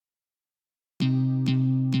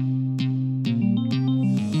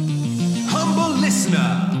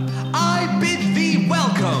listener, I bid thee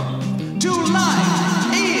welcome to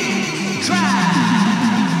Life is Trash,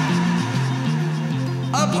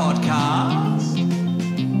 a podcast.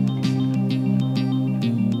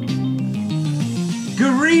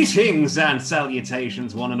 Greetings and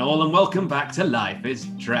salutations, one and all, and welcome back to Life is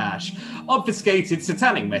Trash. Obfuscated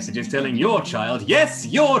satanic messages telling your child, yes,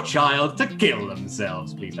 your child, to kill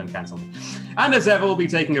themselves. Please don't cancel me. And as ever, we'll be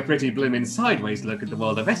taking a pretty bloomin' sideways look at the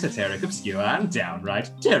world of esoteric, obscure, and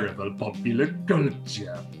downright terrible popular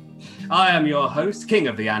culture. I am your host, King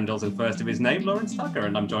of the Andals and first of his name, Lawrence Tucker,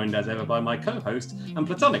 and I'm joined as ever by my co-host and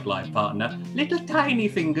platonic life partner, Little Tiny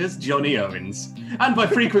Fingers Johnny Owens, and by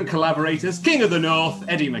frequent collaborators, King of the North,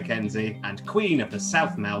 Eddie Mackenzie, and Queen of the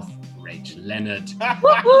Southmouth, Rach Leonard.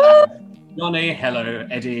 Johnny, hello.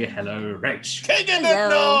 Eddie, hello. Rach. King of the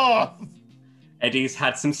North! Eddie's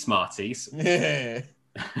had some Smarties. Yeah.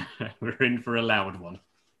 We're in for a loud one.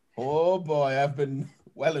 Oh boy, I've been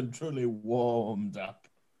well and truly warmed up.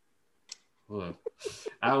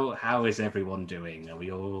 How is everyone doing? Are we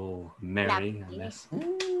all merry on this?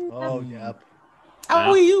 Oh, yeah.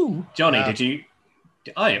 How are you? Johnny, did you...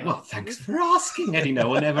 Oh, yeah, well, thanks for asking, Eddie. No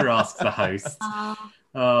one ever asks the host.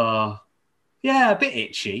 Yeah, a bit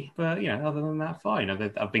itchy, but, other than that, fine.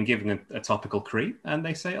 I've been given a topical cream, and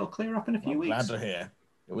they say it'll clear up in a few weeks. Glad to hear.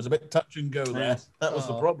 It was a bit touch and go there. Yes. That was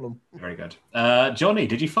the problem. Very good. Johnny,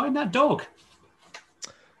 did you find that dog?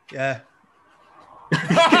 Yeah.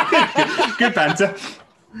 Good banter.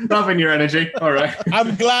 Loving your energy. All right.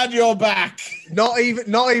 I'm glad you're back. Not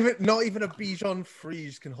even a Bichon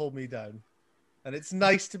Frise can hold me down. And it's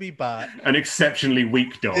nice to be back. An exceptionally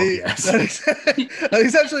weak dog, yes. An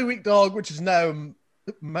exceptionally weak dog, which is now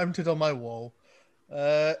mounted on my wall.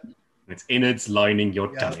 Its innards lining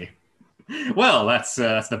your tummy. Well, that's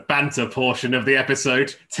the banter portion of the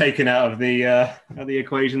episode taken out of the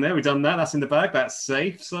equation there. We've done that. That's in the bag. That's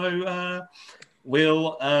safe. So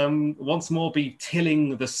we'll once more be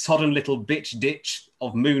tilling the sodden little bitch ditch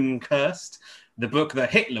of Moon Cursed, the book that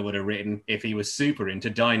Hitler would have written if he was super into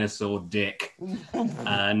dinosaur dick.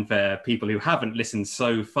 And for people who haven't listened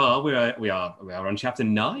so far, we are on chapter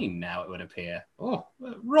 9 now, it would appear. Oh,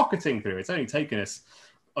 rocketing through. It's only taken us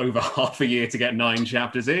over half a year to get 9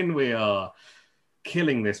 chapters in. We are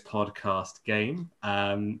killing this podcast game.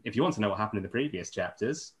 If you want to know what happened in the previous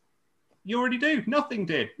chapters, you already do. Nothing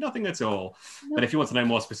did. Nothing at all. No. But if you want to know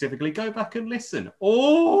more specifically, go back and listen.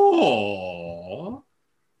 Or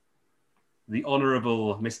the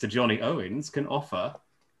Honourable Mr. Johnny Owens can offer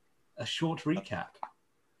a short recap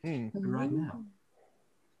right now.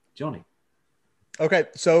 Johnny. Okay,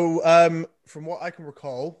 so from what I can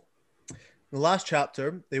recall, in the last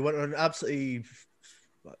chapter, they went on an absolutely,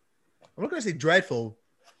 I'm not going to say dreadful,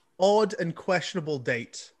 odd and questionable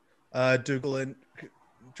date. Dougal and...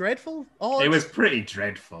 Dreadful? Odd? It was pretty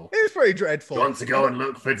dreadful. It was pretty dreadful. You want to go and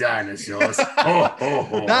look for dinosaurs?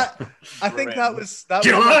 I think that was... Do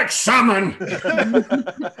you like salmon?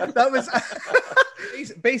 That was...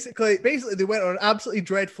 basically, they went on an absolutely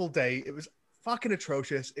dreadful day. It was fucking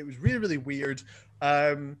atrocious. It was really, really weird.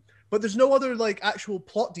 But there's no other, actual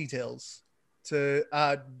plot details to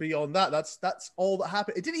add beyond that. That's all that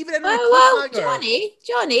happened. It didn't even end on a cliffhanger.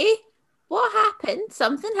 Johnny, what happened?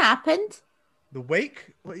 Something happened. The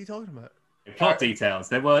wake? What are you talking about? Plot details.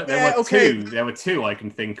 There were two. There were two I can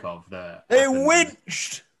think of. They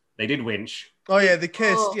winched. They did winch. Oh yeah, they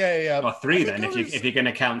kissed. Oh. Yeah. Or 3 then, if you're going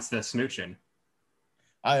to count the smooching.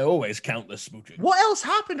 I always count the smooching. What else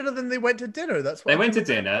happened other than they went to dinner? They went to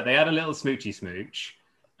dinner. They had a little smoochy smooch.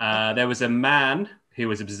 There was a man who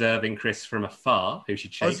was observing Chris from afar, who she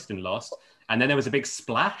chased and lost. And then there was a big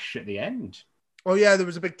splash at the end. Oh yeah, there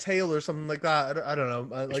was a big tail or something like that. I don't know.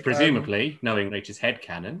 Which presumably, knowing Rachel's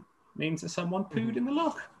headcanon, means that someone pooed in the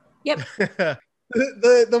loch. Yep.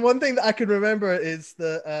 The one thing that I can remember is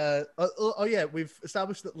that we've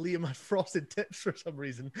established that Liam had frosted tips for some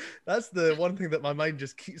reason. That's the one thing that my mind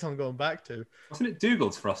just keeps on going back to. Wasn't it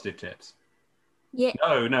Dougal's frosted tips? Yeah.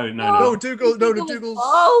 No. Dougal's.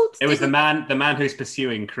 It was the man who's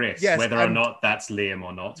pursuing Chris, yes, whether or not that's Liam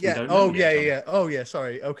or not. Yeah. Oh yeah.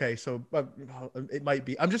 Sorry. Okay. So it might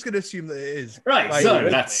be. I'm just going to assume that it is. Right. So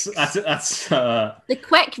that's the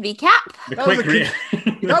quick recap.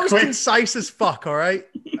 That was concise as fuck. All right.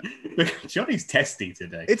 Johnny's testy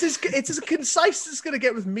today. It's as concise as it's going to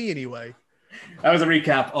get with me anyway. That was a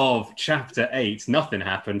recap of chapter 8. Nothing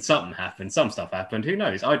happened. Something happened. Some stuff happened. Who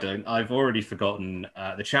knows? I don't. I've already forgotten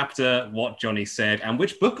the chapter, what Johnny said, and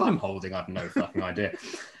which book I'm holding. I've no fucking idea.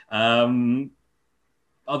 Other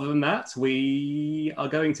than that, we are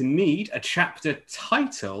going to need a chapter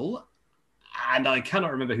title And I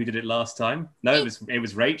cannot remember who did it last time. No, it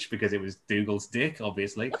was Rach, because it was Dougal's dick,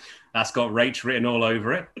 obviously. That's got Rach written all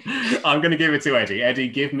over it. I'm going to give it to Eddie. Eddie,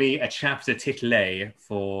 give me a chapter title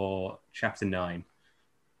for chapter 9.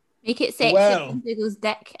 Make it sexy. Well. Dougal's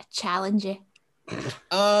dick. I challenge you.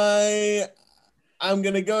 I'm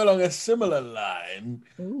going to go along a similar line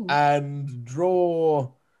and draw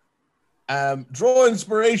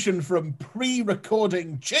inspiration from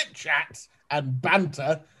pre-recording chit-chat and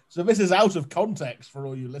banter. So this is out of context for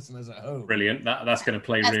all you listeners at home. Brilliant. That's going to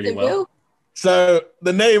play That's really the well. rule. So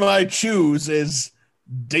the name I choose is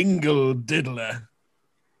Dingle Diddler.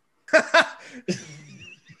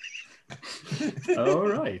 All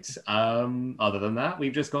right. Other than that,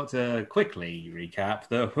 we've just got to quickly recap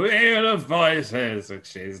the Wheel of Voices,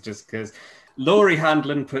 which is just because Laurie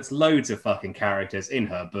Handlin puts loads of fucking characters in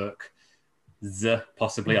her book.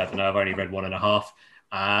 Possibly. I don't know. I've only read 1.5.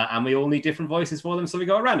 And we all need different voices for them. So we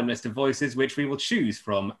got a random list of voices, which we will choose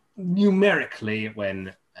from numerically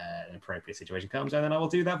when an appropriate situation comes. And then I will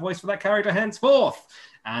do that voice for that character henceforth.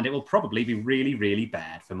 And it will probably be really, really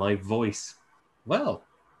bad for my voice. Well,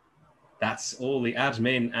 that's all the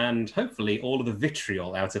admin and hopefully all of the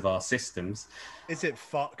vitriol out of our systems. Is it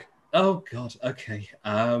fuck? Oh, God. Okay.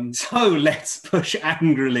 So let's push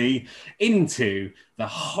angrily into the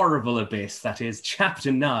horrible abyss that is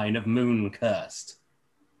Chapter 9 of Moon Cursed.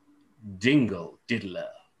 Dingle Diddler.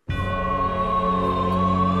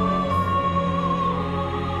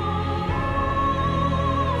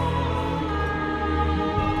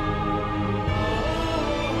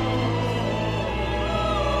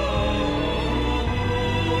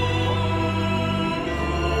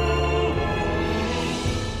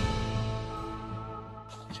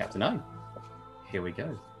 Chapter 9. Here we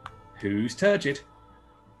go. Who's turgid?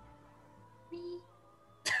 Me.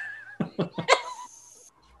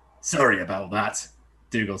 Sorry about that,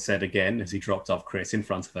 Dougal said again as he dropped off Chris in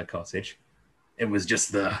front of her cottage. It was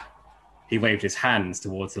just the... He waved his hands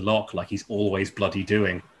towards the lock like he's always bloody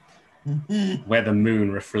doing, where the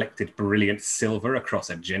moon reflected brilliant silver across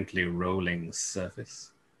a gently rolling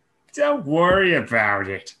surface. Don't worry about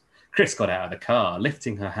it. Chris got out of the car,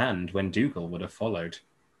 lifting her hand when Dougal would have followed.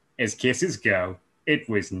 As kisses go, it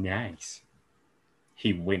was nice.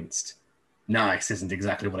 He winced. Nice isn't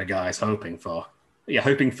exactly what a guy's hoping for. You're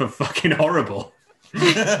hoping for fucking horrible.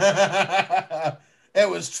 It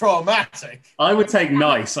was traumatic. I would take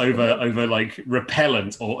nice over like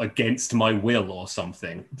repellent or against my will or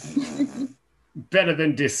something. Better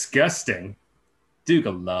than disgusting.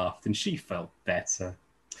 Dougal laughed and she felt better.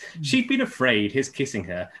 She'd been afraid his kissing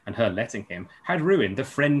her and her letting him had ruined the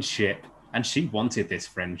friendship, and she wanted this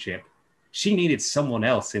friendship. She needed someone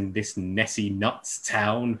else in this Nessie Nuts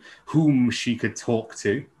town whom she could talk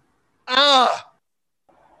to. Ah!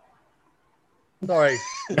 Sorry.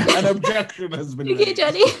 An objection has been You get raised.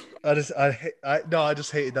 Johnny. I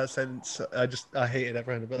just hated that sentence. I hated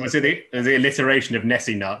everything about Was that. it the alliteration of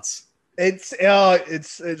Nessie Nuts? It's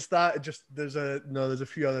that. Just there's a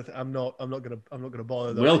few other. I'm not gonna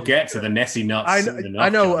bother. We'll get to the Nessie Nuts. I soon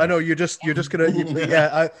know. enough. You're just gonna.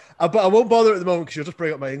 But I won't bother at the moment because you'll just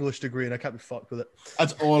bring up my English degree and I can't be fucked with it.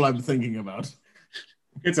 That's all I'm thinking about.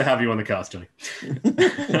 Good to have you on the cast, Johnny.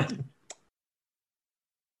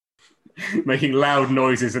 Making loud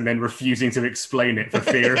noises and then refusing to explain it for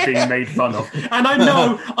fear of being made fun of. And I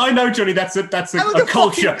know, Johnny, that's a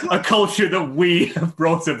culture that we have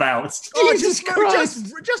brought about. Jesus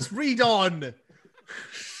Christ. Just read on.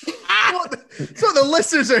 That's what the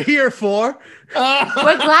listeners are here for.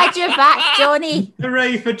 We're glad you're back, Johnny.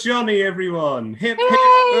 Hooray for Johnny, everyone! Hip hip!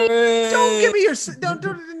 Don't give me your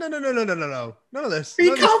no. None of this.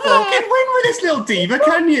 You can't fucking win with this little diva,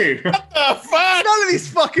 can you? None of these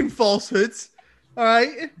fucking falsehoods. All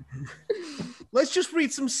right. Let's just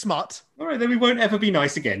read some smut. All right, then we won't ever be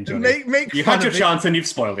nice again, Johnny. Make You fun had your of it. chance and you've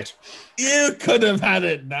spoiled it. You could have had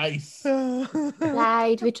it nice.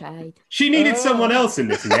 Tried, we tried. She needed someone else in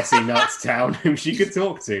this Nessie Nuts town whom she could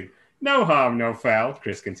talk to. No harm, no foul,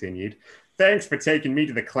 Chris continued. Thanks for taking me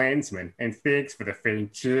to the Klansman, and thanks for the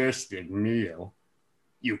fantastic meal.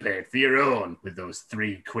 You paid for your own with those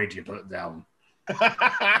 3 quid you put down.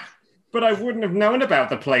 But I wouldn't have known about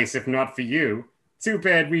the place if not for you. Too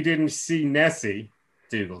bad we didn't see Nessie.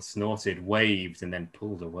 Dougal snorted, waved, and then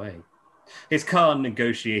pulled away. His car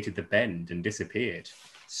negotiated the bend and disappeared.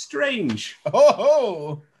 Strange.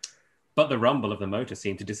 Oh! But the rumble of the motor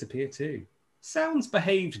seemed to disappear too. Sounds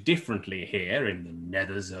behaved differently here in the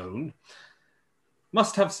Nether Zone.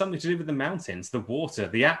 Must have something to do with the mountains, the water,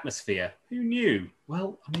 the atmosphere. Who knew?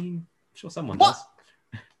 Well, I mean, I'm sure someone What?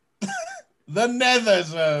 does. The Nether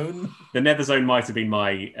Zone. The Nether Zone might have been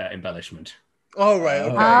my embellishment. Oh right.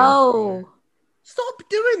 Okay. Oh. Stop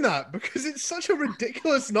doing that because it's such a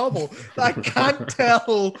ridiculous novel that I can't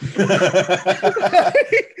tell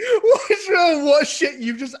what shit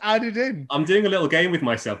you've just added in. I'm doing a little game with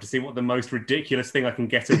myself to see what the most ridiculous thing I can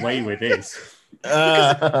get away with is.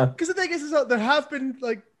 Because the thing is that there have been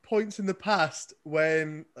like points in the past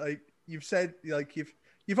when like you've said like you've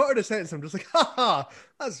uttered a sentence. I'm just like, haha,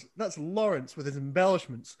 that's Lawrence with his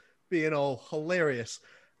embellishments being all hilarious.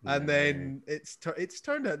 And then it's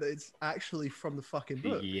turned out that it's actually from the fucking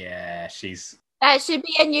book. Yeah, she's... That should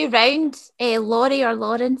be a new round, Laurie or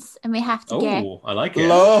Lawrence, and we have to get Oh, I like it.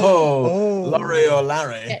 Laurie or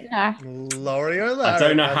Larry. getting her. Laurie or Larry. I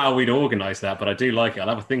don't know how we'd organise that, but I do like it. I'll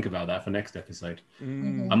have a think about that for next episode. I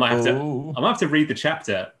might have to read the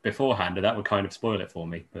chapter beforehand, and that would kind of spoil it for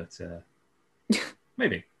me. But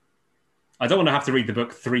maybe I don't want to have to read the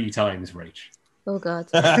book 3 times, Rach. Oh God.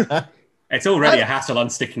 It's already a hassle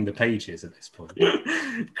unsticking the pages at this point.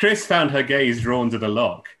 Chris found her gaze drawn to the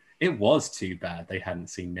lock. It was too bad they hadn't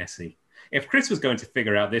seen Nessie. If Chris was going to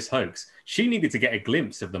figure out this hoax, she needed to get a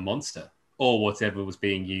glimpse of the monster, or whatever was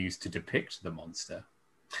being used to depict the monster.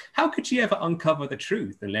 How could she ever uncover the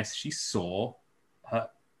truth unless she saw her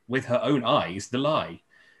with her own eyes the lie?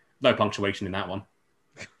 No punctuation in that one.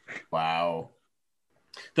 Wow.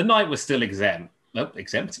 The night was still exempt.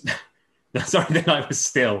 Sorry, the night was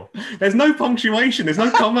still. There's no punctuation. There's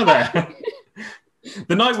no comma there.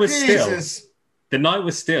 The night was still. The night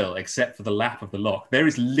was still, except for the lap of the lock. There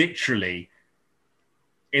is literally,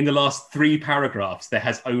 in the last 3 paragraphs, there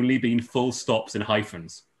has only been full stops and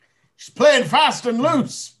hyphens. She's playing fast and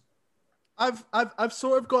loose. I've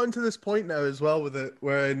sort of gotten to this point now as well with it,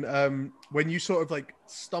 when you sort of like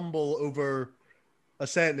stumble over a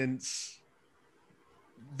sentence.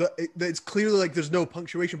 It's clearly like there's no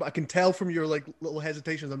punctuation, but I can tell from your like little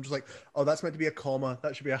hesitations. I'm just like, oh, that's meant to be a comma.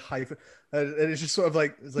 That should be a hyphen, and it's just sort of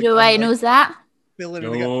like. It's like Nobody knows that. Filling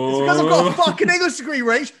in the gap. It's because I've got a fucking English degree,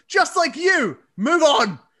 Rach, just like you. Move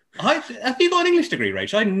on. Have you got an English degree,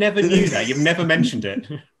 Rach? I never knew that. You've never mentioned it.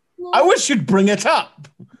 I wish you'd bring it up.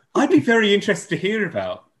 I'd be very interested to hear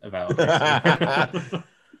about it.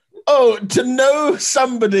 Oh, to know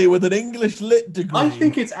somebody with an English lit degree. I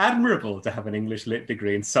think it's admirable to have an English lit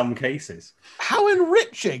degree in some cases. How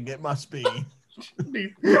enriching it must be.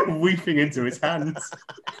 He's weeping into his hands.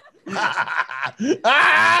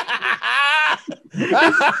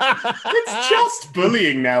 It's just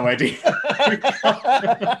bullying now, Eddie.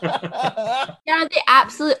 You're the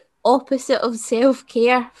absolute opposite of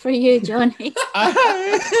self-care for you, Johnny.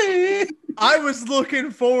 I was looking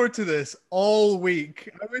forward to this all week.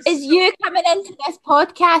 Is you coming into this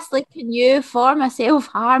podcast like a new form of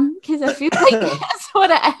self-harm? Because I feel like that's what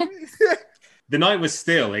it is. The night was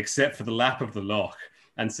still, except for the lap of the loch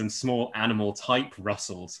and some small animal type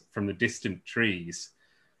rustles from the distant trees.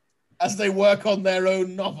 As they work on their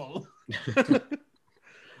own novel.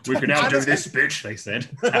 We can outdo this bitch, they said,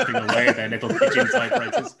 tapping away at their little pigeon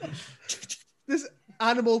typewriters. This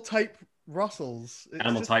animal type rustles.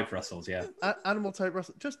 Animal type rustles, yeah. Animal type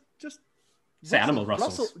rustles. Just say animal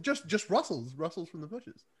rustles. Just rustles from the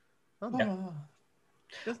bushes. Oh.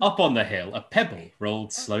 Yeah. Up on the hill, a pebble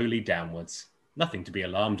rolled slowly downwards. Nothing to be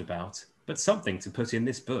alarmed about, but something to put in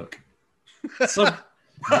this book. So,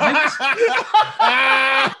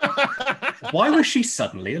 why was she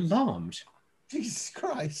suddenly alarmed? Jesus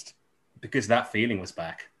Christ. Because that feeling was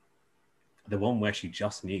back. The one where she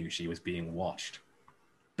just knew she was being watched.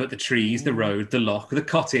 But the trees, the road, the loch, the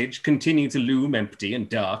cottage continued to loom empty and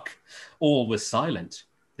dark. All was silent.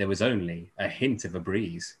 There was only a hint of a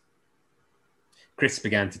breeze. Chris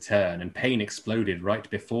began to turn, and pain exploded right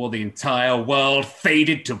before the entire world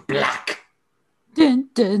faded to black. Dun,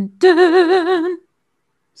 dun, dun.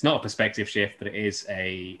 It's not a perspective shift, but it is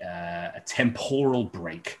a temporal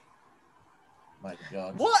break. My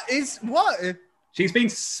God. What? She's been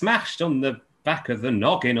smashed on the back of the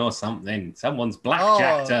noggin or something. Someone's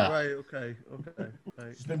blackjacked her. Right, okay.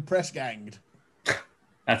 She's been press ganged.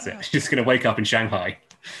 That's it. She's going to wake up in Shanghai.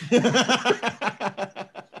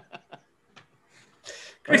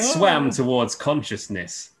 Chris swam towards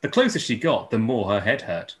consciousness. The closer she got, the more her head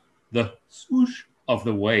hurt. The swoosh of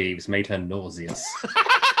the waves made her nauseous.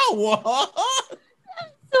 What?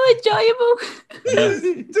 So enjoyable. Does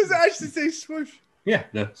it actually say swoosh? Yeah,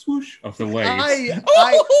 the swoosh of the waves.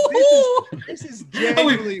 This is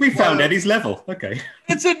genuinely... we found Eddie's level. Okay.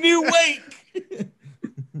 It's a new wake.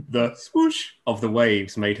 The swoosh of the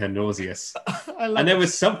waves made her nauseous. And there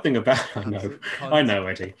was something about... I know,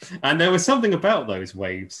 Eddie. And there was something about those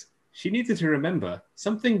waves. She needed to remember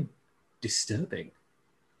something disturbing.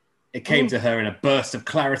 It came to her in a burst of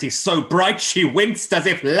clarity so bright she winced as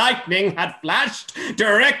if lightning had flashed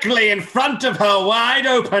directly in front of her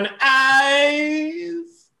wide-open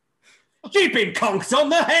eyes. She'd been conked on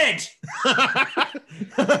the head!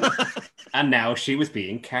 And now she was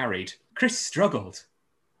being carried. Chris struggled.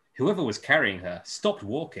 Whoever was carrying her stopped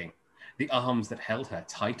walking. The arms that held her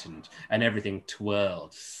tightened, and everything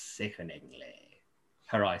twirled sickeningly.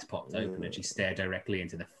 Her eyes popped open, and she stared directly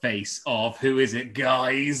into the face of, who is it,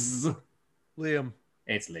 guys? Liam.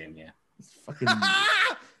 It's Liam, yeah. Fucking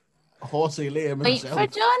horsey Liam Wait himself. for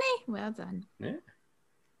Johnny. Well done. Yeah.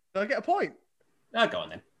 Did I get a point? Oh, go on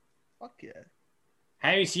then. Fuck yeah.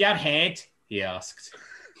 How's your head? He asked.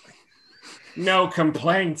 No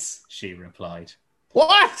complaints, she replied.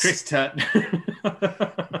 What? Chris turned.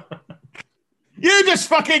 You just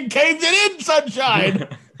fucking caved it in, sunshine!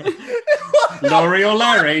 Laurie or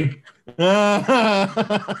Larry?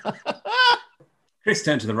 Chris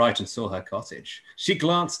turned to the right and saw her cottage. She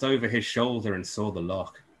glanced over his shoulder and saw the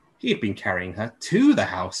lock. He had been carrying her to the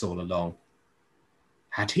house all along.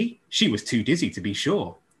 Had he? She was too dizzy to be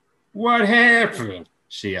sure. What happened?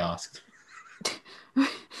 She asked.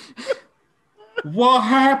 What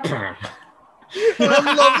happened?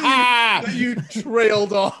 I love you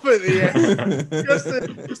trailed off at the end.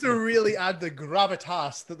 just to really add the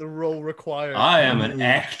gravitas that the role required. I am an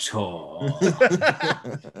actor.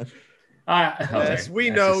 Yes, we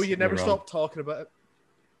know you never stop talking about it.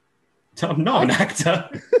 I'm not an actor.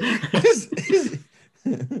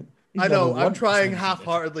 I know, I'm trying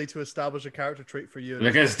half-heartedly to establish a character trait for you.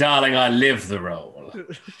 Because, darling, I live the role.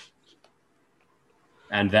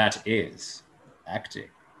 And that is acting.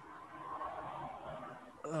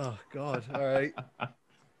 Oh, God. All right.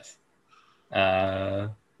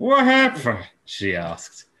 What happened? She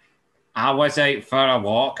asked. I was out for a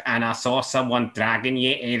walk and I saw someone dragging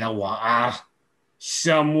you in the water.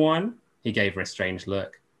 Someone? He gave her a strange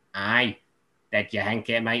look. Aye. Did you think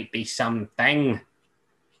it might be something?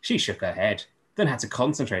 She shook her head, then had to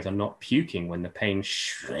concentrate on not puking when the pain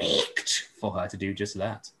shrieked for her to do just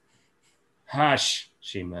that. Hush,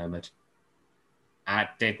 she murmured. I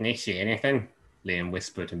didn't see anything, Liam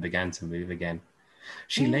whispered and began to move again.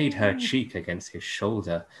 She laid her cheek against his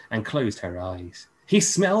shoulder and closed her eyes. He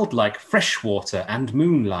smelled like fresh water and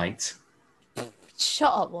moonlight.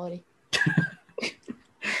 Shut up, Laurie.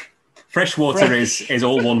 Fresh water is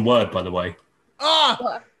all one word, by the way.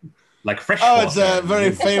 Ah! Like fresh Oh, water. it's a very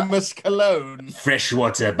famous cologne. Fresh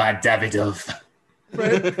water by Davidoff.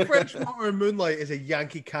 French Water and Moonlight is a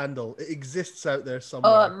Yankee candle. It exists out there Oh,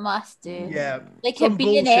 somewhere. it must do. Yeah. Like some a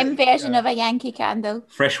B&M bullshit, version yeah. of a Yankee Candle.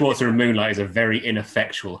 Freshwater and Moonlight is a very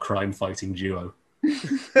ineffectual crime-fighting duo.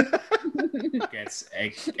 It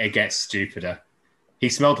gets stupider. He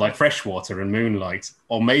smelled like freshwater and moonlight,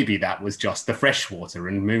 or maybe that was just the freshwater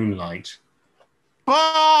and moonlight.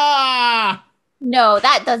 Bah! No,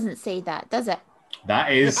 that doesn't say that, does it?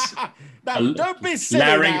 That is Now, don't be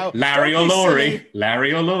silly now. Larry Don't or be Laurie. silly.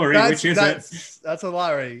 Larry or Laurie, which is it? That's a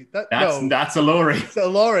Larry. That's a Laurie. It's a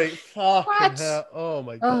Laurie. Fucking What? hell. Oh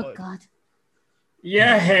my Oh, god. God. Your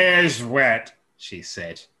hair's wet, she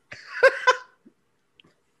said.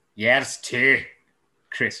 Yours too.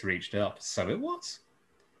 Chris reached up. So it was.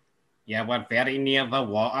 You were very near the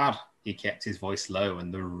water. He kept his voice low,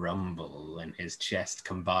 and the rumble in his chest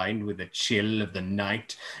combined with the chill of the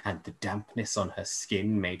night and the dampness on her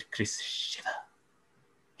skin made Chris shiver.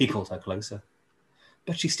 He pulled her closer,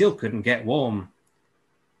 but she still couldn't get warm.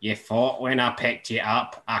 You thought when I picked you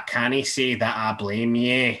up, I can't say that I blame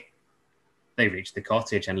you. They reached the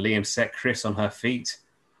cottage, and Liam set Chris on her feet.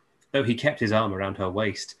 Though he kept his arm around her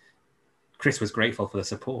waist, Chris was grateful for the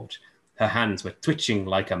support. Her hands were twitching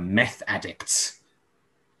like a meth addict's.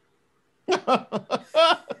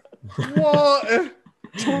 What?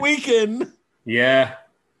 Tweaking. Yeah.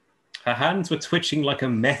 Her hands were twitching like a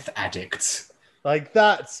meth addict's. Like,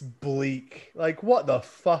 that's bleak. Like, what the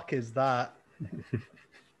fuck is that?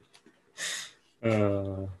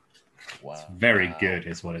 Wow. Very good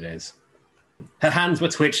is what it is. Her hands were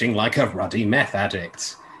twitching like a ruddy meth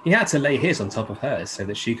addict. He had to lay his on top of hers so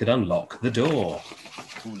that she could unlock the door.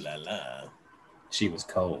 Ooh la la. She was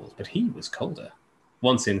cold, but he was colder.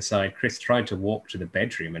 Once inside, Chris tried to walk to the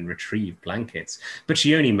bedroom and retrieve blankets, but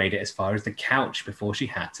she only made it as far as the couch before she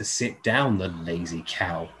had to sit down, the lazy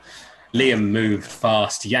cow. Liam moved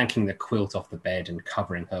fast, yanking the quilt off the bed and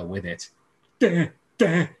covering her with it. There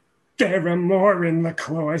are more in the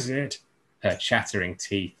closet. Her chattering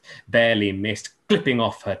teeth barely missed clipping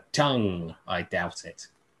off her tongue. I doubt it.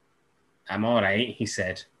 I'm all right, he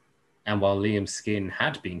said. And while Liam's skin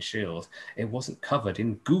had been shielded, it wasn't covered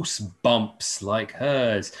in goose bumps like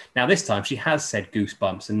hers. Now, this time she has said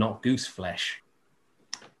goosebumps and not goose flesh.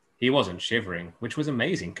 He wasn't shivering, which was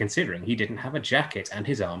amazing considering he didn't have a jacket and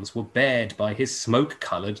his arms were bared by his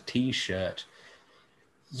smoke-coloured t-shirt.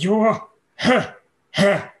 Your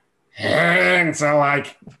hands are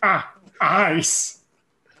like ice.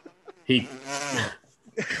 He...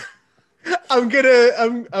 I'm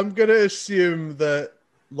gonna assume that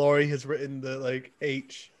Laurie has written the like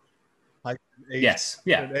H Yes,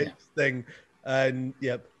 yeah. thing, and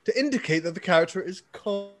to indicate that the character is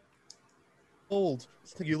cold.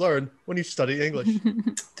 Something you learn when you study English.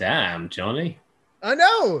 Damn, Johnny. I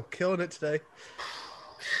know, killing it today.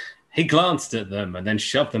 He glanced at them and then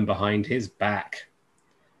shoved them behind his back.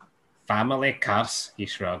 Family curse, he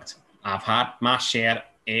shrugged. I've had my share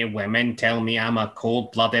of women tell me I'm a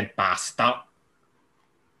cold-blooded bastard.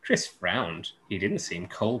 Chris frowned. He didn't seem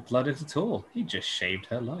cold-blooded at all. He just shaved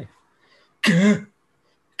her life.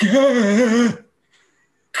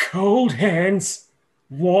 Cold hands,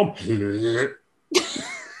 warm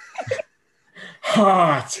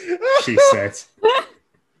heart, she said.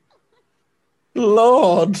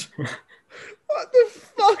 Lord. What the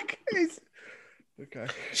fuck is... Okay.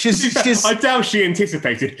 She's I doubt she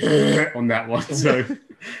anticipated on that one, so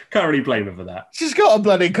can't really blame her for that. she's got a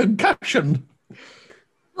bloody concussion.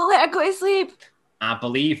 We'll let her go to sleep. I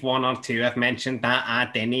believe one or two have mentioned that I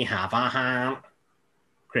didn't have a hand.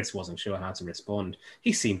 Chris wasn't sure how to respond.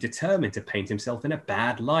 He seemed determined to paint himself in a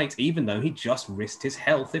bad light, even though he just risked his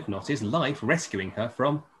health, if not his life, rescuing her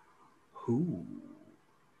from... who?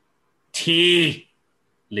 Tea,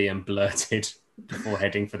 Liam blurted before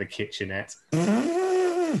heading for the kitchenette.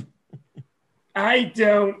 I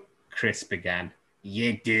don't, Chris began.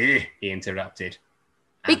 You do, he interrupted.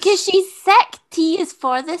 Because she's sick. Tea is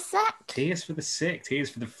for the sick. Tea is for the sick. Tea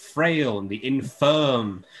is for the frail and the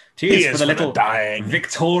infirm. Tea is for the little dying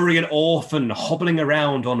Victorian orphan hobbling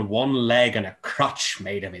around on one leg and a crutch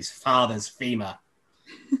made of his father's femur.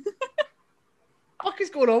 What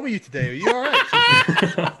is going on with you today? Are you all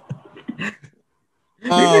right?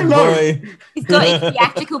 Oh boy, He's got his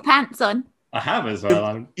theatrical pants on. I have as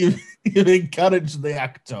well. you've encouraged the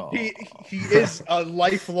actor. He is a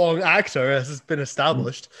lifelong actor, as has been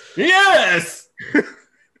established. Yes!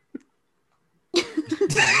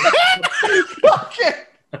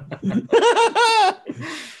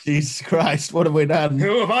 Jesus Christ, what have we done?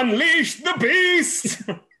 You have unleashed the beast!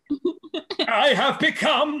 I have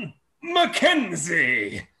become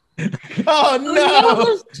Mackenzie! Oh no!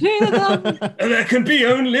 There's two of them. There can be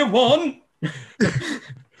only one!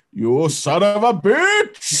 You son of a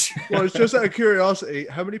bitch! Well, it's just out of curiosity,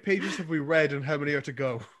 how many pages have we read and how many are to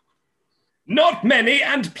go? Not many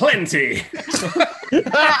and plenty!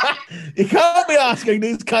 You can't be asking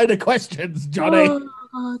these kind of questions, Johnny. Oh,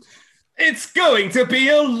 God. It's going to be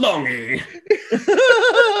a longie!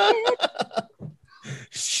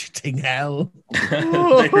 Shitting hell.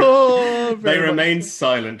 They remained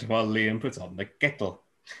silent while Liam put on the kettle,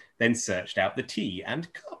 then searched out the tea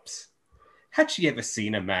and cups. Had she ever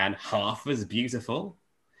seen a man half as beautiful?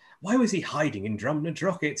 Why was he hiding in Drumna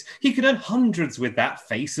Drocket? He could earn hundreds with that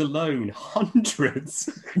face alone. Hundreds!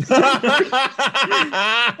 That's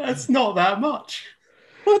not that much.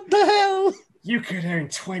 What the hell? You could earn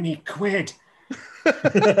 20 quid.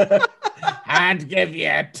 I'd give you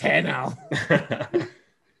a tenner.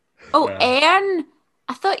 Oh, Ern.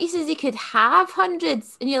 I thought you said he could have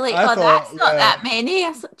hundreds. And you're like, I oh, thought, that's not yeah. that many. I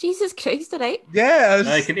was like, Jesus Christ, all right.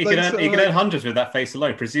 Yeah. He could earn hundreds with that face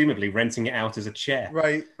alone, presumably renting it out as a chair.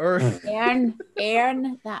 Right. Earth. Ern,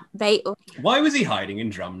 that right. Okay. Why was he hiding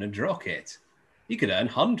in Drumna Drocket? He could earn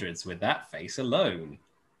hundreds with that face alone.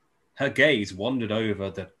 Her gaze wandered over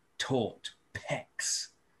the taut pecs,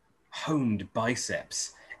 honed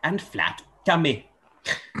biceps, and flat tummy.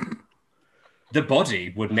 The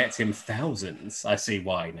body would net him thousands. I see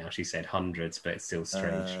why now she said hundreds, but it's still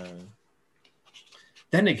strange.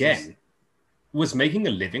 Then again, was making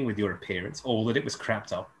a living with your appearance all that it was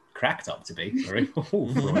cracked up to be? Sorry.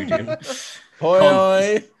 Oh, Freudian.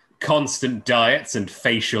 Oi. Constant diets and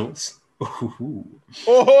facials. Ooh.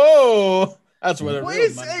 Oh, that's where the Well,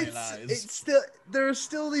 real money lies. it's still, there are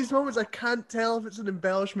still these moments I can't tell if it's an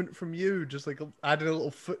embellishment from you, just like adding a little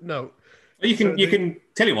footnote. Well, you can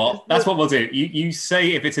tell you what, that's what we'll do. You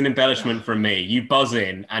say if it's an embellishment from me, you buzz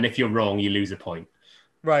in, and if you're wrong, you lose a point.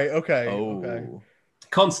 Right, okay. Oh. Okay.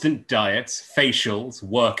 Constant diets, facials,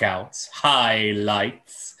 workouts,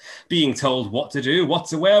 highlights, being told what to do, what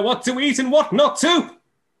to wear, what to eat, and what not to.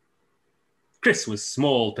 Chris was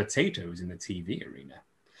small potatoes in the TV arena.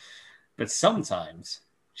 But sometimes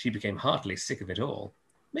she became heartily sick of it all.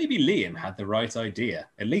 Maybe Liam had the right idea.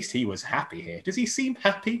 At least he was happy here. Does he seem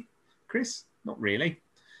happy, Chris? Not really.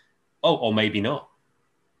 Oh, or maybe not.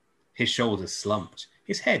 His shoulders slumped.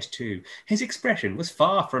 His head, too. His expression was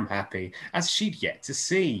far from happy, as she'd yet to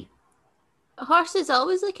see. Horses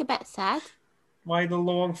always look a bit sad. Why the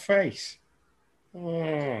long face?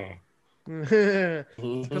 Because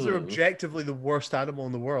they're objectively the worst animal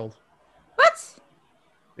in the world. What?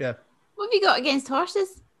 Yeah, What have you got against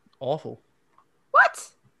horses? awful. What?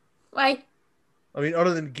 Why? I mean,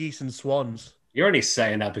 other than geese and swans. You're only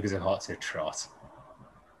saying that because of Hot to Trot.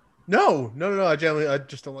 No. I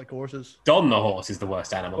just don't like horses. Don the horse is the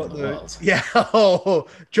worst animal But in the world. Yeah,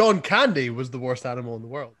 John Candy was the worst animal in the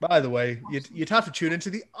world. By the way, you'd have to tune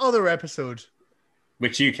into the other episode.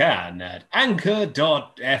 Which you can at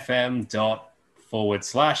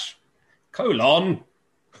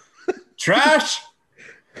anchor.fm/trash.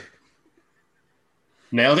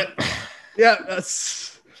 Nailed it. Yeah,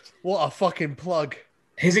 that's what a fucking plug.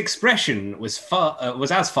 His expression was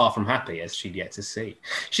as far from happy as she'd yet to see.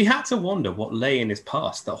 She had to wonder what lay in his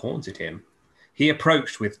past that haunted him. He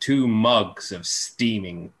approached with 2 mugs of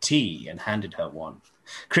steaming tea and handed her one.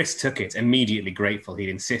 Chris took it, immediately grateful he'd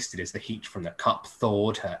insisted as the heat from the cup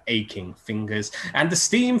thawed her aching fingers, and the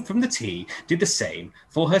steam from the tea did the same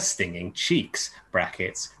for her stinging cheeks,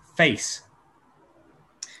 face.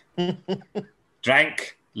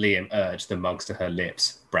 Drank, Liam urged the mugs to her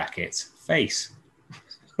lips, face.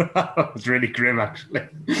 That was really grim, actually.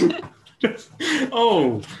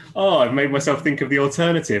 I've made myself think of the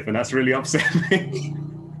alternative, and that's really upset me.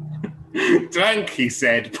 Drank, he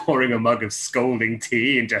said, pouring a mug of scalding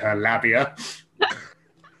tea into her labia.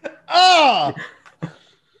 Ah!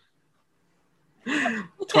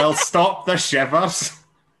 12 stop the shivers.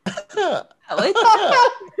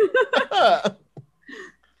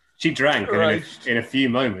 She drank, and in a few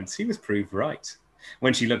moments, he was proved right.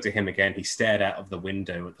 When she looked at him again, he stared out of the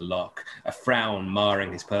window at the lock, a frown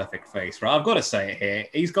marring his perfect face. Right, I've got to say it here.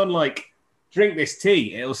 He's gone like, drink this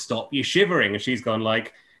tea, it'll stop you shivering. And she's gone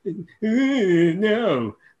like,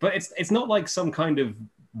 no. But it's not like some kind of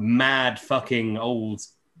mad fucking old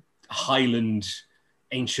Highland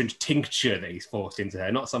ancient tincture that he's forced into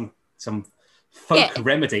her. Not some folk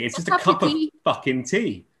remedy. It's just a cup of fucking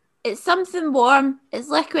tea. It's something warm. It's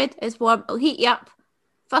liquid. It's warm. It'll heat you up.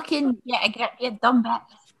 Fucking get a grip, you dumb bitch.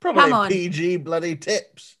 Probably Come on. PG bloody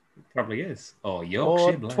tips. Probably is. Or Or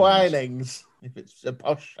Yorkshire Blends. twinings, if it's a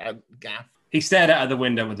posh gaff. He stared out of the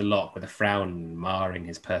window with the lock, with a frown marring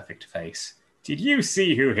his perfect face. Did you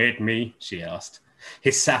see who hit me? She asked.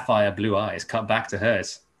 His sapphire blue eyes cut back to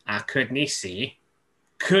hers. Couldn't he see?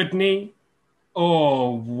 Couldn't he?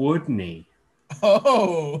 Or wouldn't he?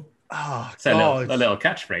 Oh, It's a little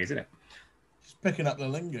catchphrase, isn't it? just picking up the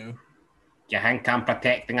lingo. You think I'm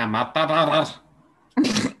protecting a murderer?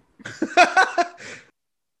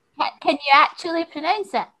 Can you actually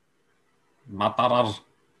pronounce it? Murderer.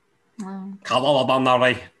 Oh.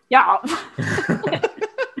 Colour. Yeah.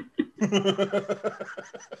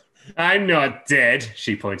 I'm not dead,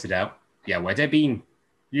 she pointed out. You would have been.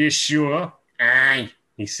 You sure? Aye,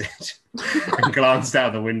 he said, and glanced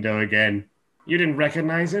out the window again. You didn't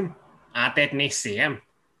recognize him? I didn't see him.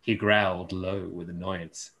 He growled low with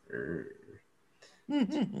annoyance.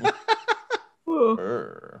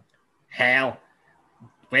 Hell,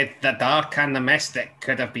 with the dark and the mist, it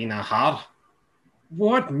could have been a her.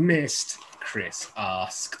 What mist? Chris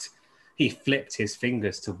asked. He flipped his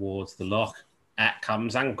fingers towards the lock. It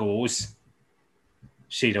comes and goes.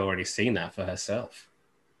 She'd already seen that for herself.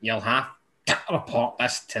 You'll have to report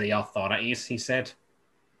this to the authorities, he said.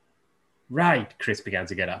 Right, Chris began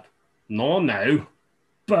to get up. No,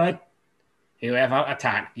 but whoever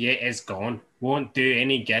attacked you is gone. Won't do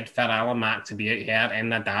any good for our Mac to be out here in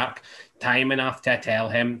the dark. Time enough to tell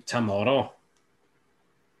him tomorrow.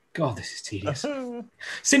 God, this is tedious.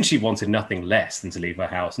 Since she wanted nothing less than to leave her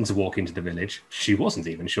house and to walk into the village, she wasn't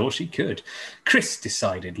even sure she could. Chris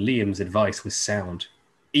decided Liam's advice was sound,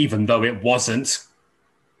 even though it wasn't.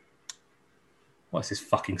 What's this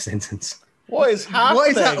fucking sentence? What is happening? What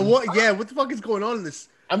is that? What? Yeah, what the fuck is going on in this?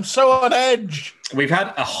 I'm so on edge. We've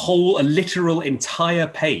had a literal entire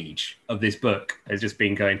page of this book has just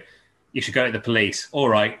been going, you should go to the police. All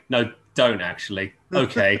right. No, don't actually.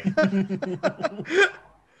 Okay.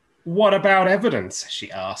 What about evidence?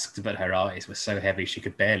 She asked, but her eyes were so heavy she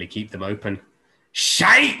could barely keep them open.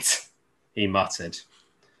 Shite! He muttered,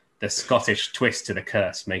 the Scottish twist to the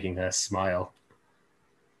curse making her smile.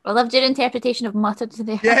 I loved your interpretation of muttered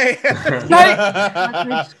today.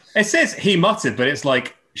 Yeah. It says he muttered, but it's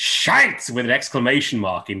like shite with an exclamation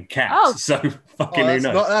mark in caps. Oh. So fucking who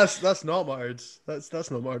knows? That's not muttered.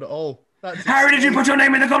 That's not muttered at all. Harry, did you put your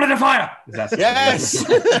name in the goblet of fire? Is that Yes.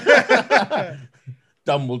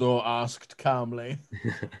 Dumbledore asked calmly.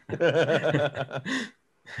 Harry,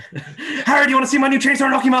 do you want to see my new chainsaw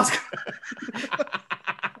and hockey mask?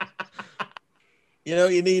 You know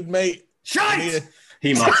what you need, mate? Shite!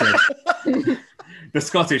 He muttered. The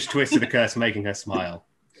Scottish twisted the curse, making her smile.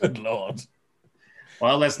 Good Lord.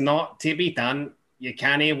 Well, there's not to be done. You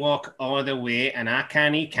can't walk all the way, and I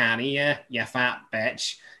can't carry you, you fat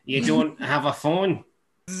bitch. You don't have a phone.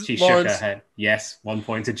 She shook her head. Yes, 1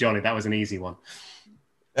 point to Johnny. That was an easy one.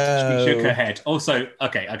 She shook her head. Also,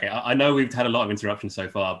 okay. I know we've had a lot of interruptions so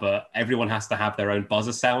far, but everyone has to have their own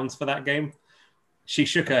buzzer sounds for that game. She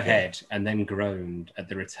shook her head and then groaned at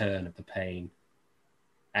the return of the pain.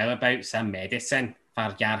 How about some medicine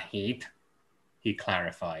for your head? He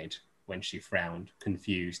clarified when she frowned,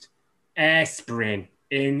 confused. Aspirin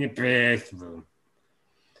in the bathroom.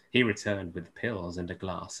 He returned with pills and a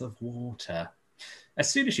glass of water. As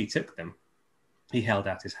soon as she took them, he held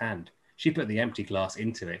out his hand. She put the empty glass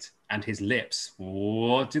into it, and his lips,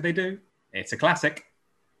 what do they do? It's a classic.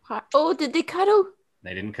 Oh, did they cuddle?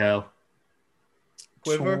 They didn't curl.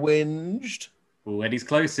 Quiver. Twinged. Oh, Eddie's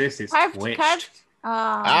closest. It's Curved, twitched. curved.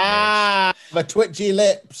 The twitchy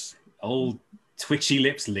lips. Old twitchy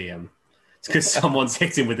lips, Liam. It's because someone's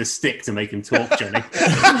hit him with a stick to make him talk, Johnny.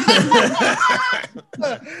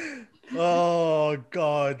 Oh,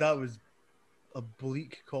 God, that was a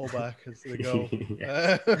bleak callback as they go.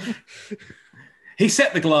 He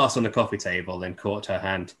set the glass on the coffee table, then caught her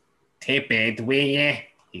hand. To bed, will ye?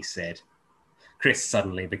 He said. Chris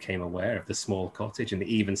suddenly became aware of the small cottage and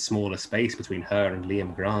the even smaller space between her and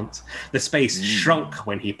Liam Grant. The space shrunk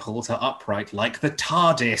when he pulled her upright like the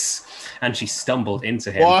TARDIS, and she stumbled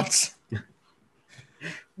into him. What?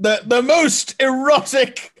 The most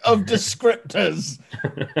erotic of descriptors.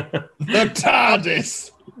 The TARDIS.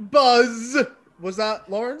 Buzz. Was that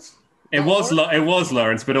Lawrence? It was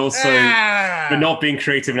Lawrence, but also but not being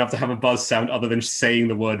creative enough to have a buzz sound other than saying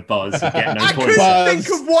the word buzz and get no I points. couldn't think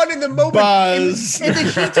of one in the moment. Buzz. In the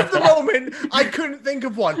heat of the moment, I couldn't think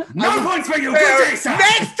of one. No points for you. Good day, sir.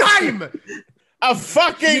 Next time! A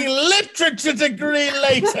fucking literature degree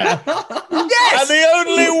later. Yes! And the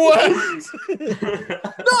only word.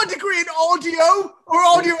 Not a degree in audio or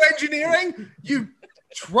audio engineering. You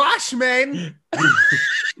trash man.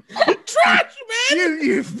 Trash, man.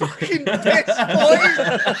 You fucking piss boy.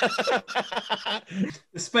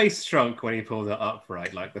 The space shrunk when he pulled her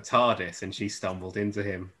upright like the TARDIS, and she stumbled into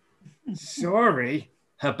him. Sorry.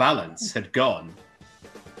 Her balance had gone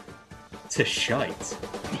to shite.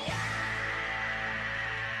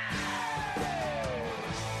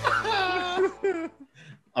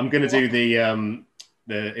 I'm gonna do the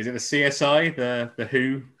is it the CSI the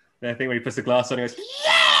Who their thing where he puts the glass on and goes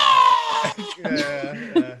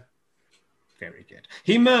Yeah. very good.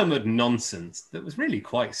 He murmured nonsense that was really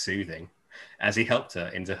quite soothing as he helped her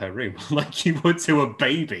into her room like you would to a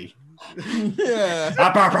baby. Yeah.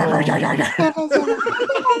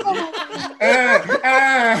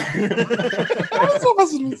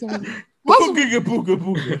 Booga, booga,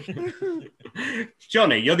 booga.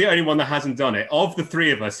 Johnny, you're the only one that hasn't done it. Of the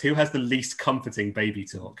three of us, who has the least comforting baby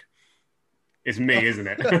talk? It's me, isn't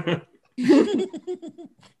it?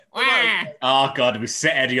 Oh, God, we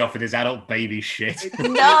set Eddie off with his adult baby shit.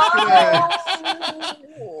 No.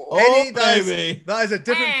 Eddie, baby. that is a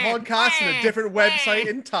different podcast and a different website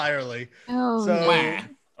entirely. Oh, So,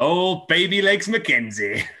 Old baby legs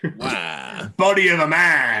Mackenzie. Wow. Body of a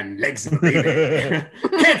man, legs of a baby.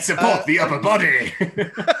 Can't support the upper body.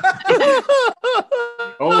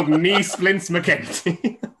 Old knee splints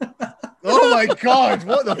Mackenzie. oh my God,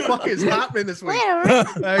 what the fuck is happening this week? where?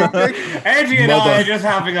 Eddie and I are just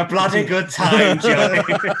having a bloody good time, Johnny.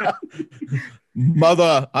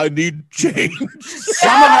 Mother, I need change.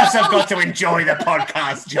 Some of us have got to enjoy the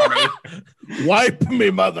podcast, Johnny. Wipe me,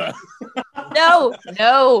 mother. No.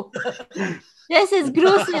 This is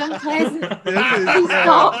grossly unpleasant. Please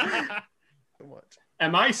stop.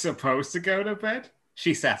 Am I supposed to go to bed?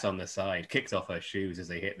 She sat on the side, kicked off her shoes as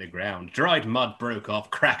they hit the ground. Dried mud broke off,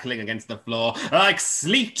 crackling against the floor like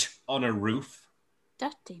sleet on a roof.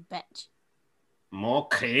 Dirty bitch. More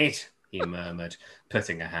crate, he murmured,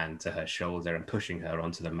 putting a hand to her shoulder and pushing her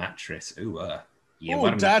onto the mattress. You Oh,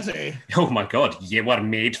 were daddy. Oh my God, you were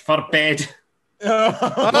made for bed.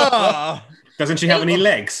 Ah, Doesn't she have any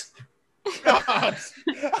legs? God.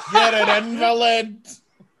 You're an invalid.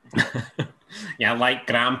 Yeah, like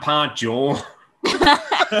Grandpa Joe.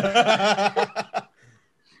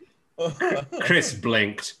 Chris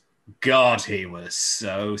blinked. God, he was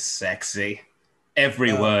so sexy.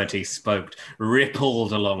 Every word he spoke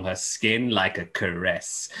rippled along her skin like a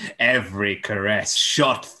caress. Every caress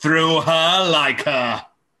shot through her like a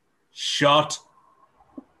shot.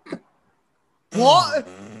 What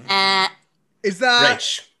is that?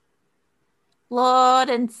 Rich.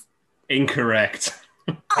 Lawrence. Incorrect.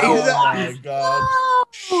 Oh Is that my god.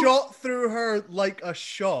 shot through her like a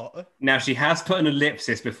shot? Now, she has put an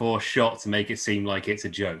ellipsis before shot to make it seem like it's a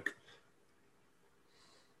joke.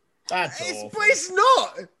 That's It's, awful. but it's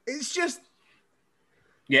not. It's just.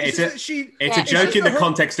 Yeah, It's it's a just that she. it's Yeah. a joke just in the that her-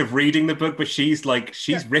 context of reading the book, but she's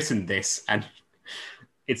written this, and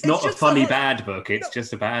it's not a just that funny her- bad book. It's No.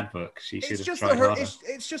 just a bad book. She should It's have just tried that her. harder.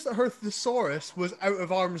 It's just that her thesaurus was out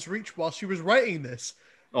of arm's reach while she was writing this.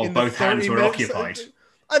 Or in the both hands 30 were minutes- occupied.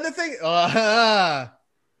 And the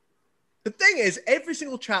thing is, every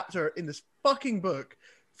single chapter in this fucking book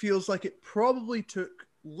feels like it probably took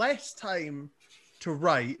less time to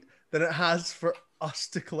write than it has for us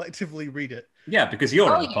to collectively read it. Yeah, because you're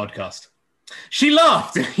on the yeah. podcast. She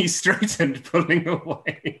laughed and he straightened, pulling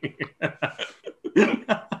away.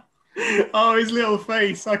 Oh, his little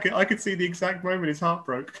face. I could see the exact moment his heart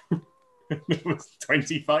broke. It was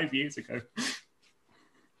 25 years ago.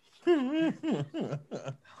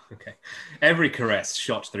 Okay. Every caress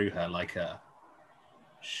shot through her like a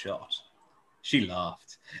shot. She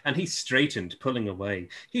laughed, and he straightened, pulling away.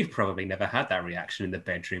 He'd probably never had that reaction in the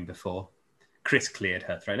bedroom before. Chris cleared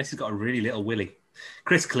her throat. This has got a really little willy.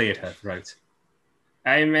 Chris cleared her throat.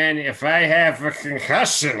 I mean, if I have a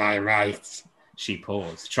concussion, I might. She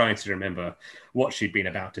paused, trying to remember what she'd been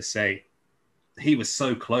about to say. He was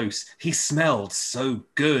so close. He smelled so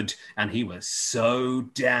good, and he was so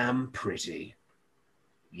damn pretty.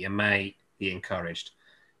 You might, he encouraged.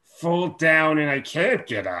 Fall down and I can't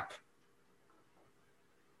get up.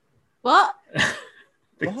 What?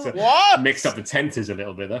 What? Mixed up the tenses a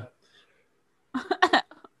little bit there.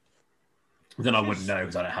 Then I wouldn't know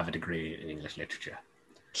because I don't have a degree in English literature.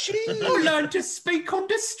 You learned to speak on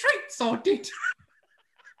the streets, or did?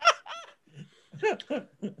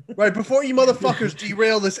 Right, before you motherfuckers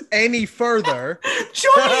derail this any further,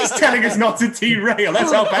 Johnny's telling us not to derail.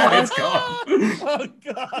 That's how bad it's gone. Oh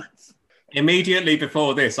god. Immediately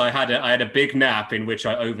before this, I had a big nap in which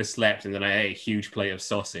I overslept, and then I ate a huge plate of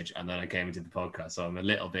sausage, and then I came into the podcast, so I'm a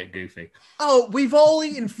little bit goofy. oh, we've all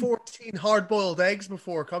eaten 14 hard-boiled eggs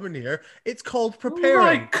before coming here. It's called preparing.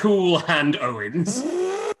 Right, Cool Hand Owens.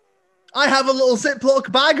 I have a little Ziploc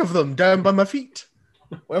bag of them down by my feet.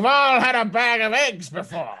 We've all had a bag of eggs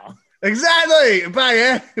before. Exactly, a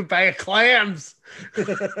bag of clams.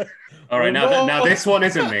 All right, now this one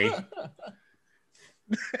isn't me.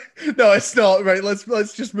 No, it's not. Right, let's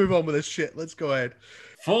just move on with this shit. Let's go ahead.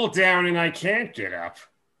 Fall down and I can't get up.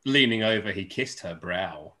 Leaning over, he kissed her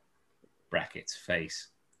brow. Bracket's face.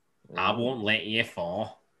 I won't let you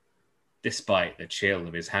fall. Despite the chill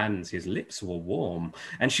of his hands, his lips were warm,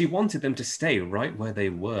 and she wanted them to stay right where they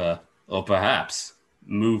were, or perhaps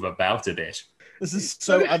move about a bit. This is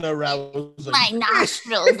so unarousing. My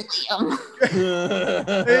nostrils, Liam.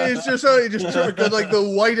 It's just so just sort of got like the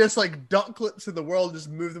whitest like ducklets in the world, just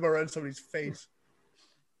move them around somebody's face.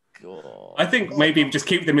 God. I think maybe just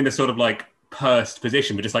keep them in the sort of like pursed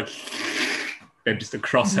position, but just like and just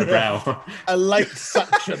across her brow. A light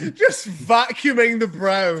suction. Just vacuuming the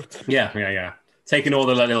brow. Yeah. Taking all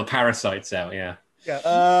the little parasites out, yeah.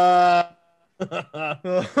 Yeah.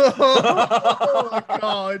 Oh my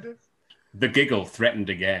god. The giggle threatened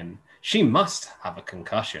again. She must have a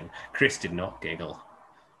concussion. Chris did not giggle.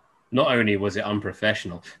 Not only was it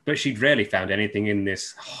unprofessional, but she'd rarely found anything in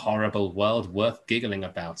this horrible world worth giggling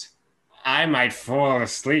about. I might fall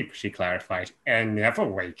asleep, she clarified, and never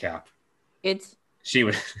wake up. Good. She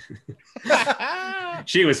was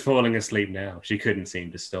falling asleep now. She couldn't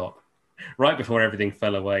seem to stop. Right before everything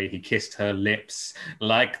fell away, he kissed her lips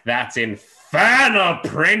like that infernal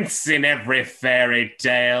prince in every fairy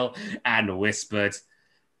tale and whispered,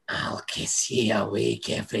 I'll kiss you a week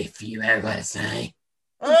every few hours, eh?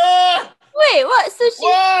 Wait, what? So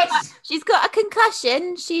What? she's got a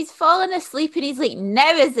concussion. She's fallen asleep, and he's like,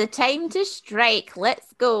 "Now is the time to strike.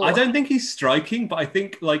 Let's go." I don't think he's striking, but I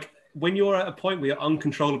think like when you're at a point where you're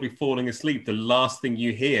uncontrollably falling asleep, the last thing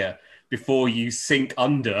you hear before you sink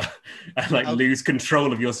under and like lose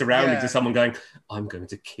control of your surroundings is someone going, I'm going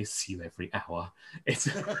to kiss you every hour. It's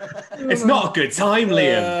not a good time,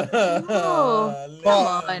 Liam. No.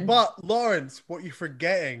 Come on. But Lawrence, what you're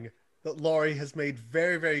forgetting that Laurie has made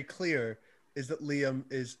very, very clear is that Liam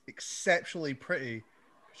is exceptionally pretty.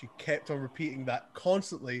 She kept on repeating that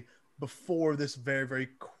constantly before this very, very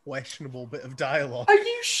questionable bit of dialogue. Are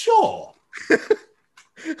you sure?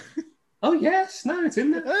 Oh, yes. No, it's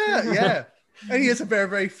in there. Yeah. And he has a very,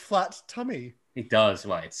 very flat tummy. He does.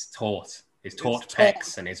 Well, it's taut. His taut It's taut.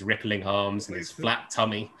 pecs and his rippling arms and his flat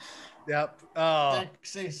tummy. Yep. Oh,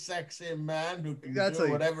 Sexy man who can That's do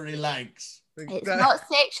like- whatever he likes. It's not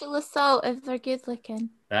sexual assault if they're good looking.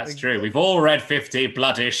 That's true. We've all read 50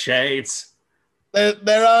 Bloody Shades.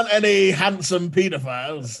 There aren't any handsome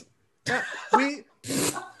paedophiles. we.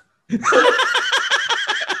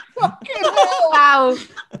 Wow. Is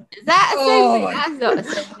that a Oh sound? That's not a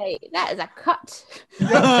sound bite. That is a cut.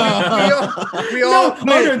 We all.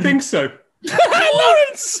 No, I don't think so.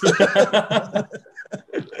 Lawrence!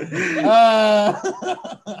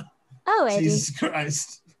 Oh, Eddie. Jesus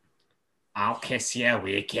Christ. I'll kiss you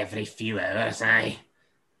awake every few hours, eh?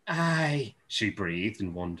 Aye, she breathed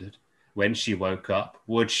and wondered. When she woke up,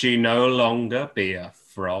 would she no longer be a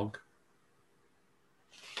frog?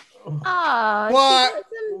 Oh, What?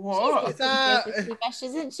 What? She's got some good fish,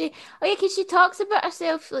 isn't she? Oh, yeah, because she talks about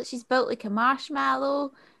herself like she's built like a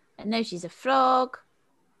marshmallow, and now she's a frog.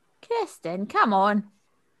 Kristen, come on.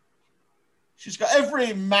 She's got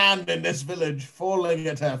every man in this village falling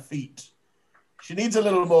at her feet. She needs a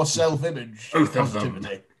little more self-image. Both of them.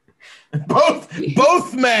 positivity.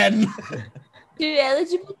 Both men. Two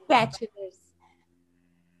eligible bachelors.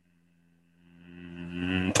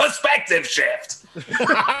 Perspective shift!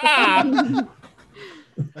 I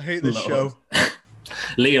hate this show.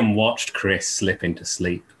 Liam watched Chris slip into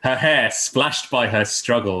sleep. Her hair, splashed by her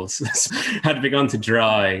struggles, had begun to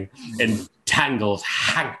dry in tangled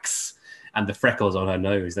hanks, and the freckles on her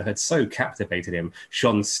nose that had so captivated him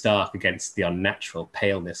shone stark against the unnatural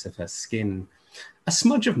paleness of her skin. A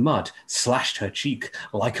smudge of mud slashed her cheek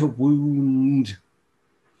like a wound.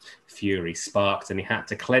 Fury sparked, and he had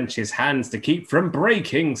to clench his hands to keep from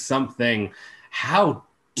breaking something. How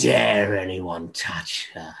dare anyone touch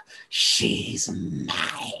her? She's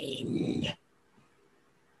mine.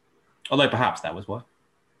 Although perhaps that was why.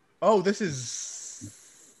 Oh, this is.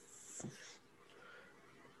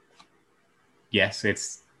 Yes,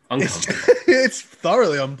 it's uncomfortable. It's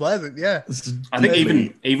thoroughly unpleasant. Yeah. I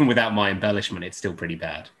think even without my embellishment, it's still pretty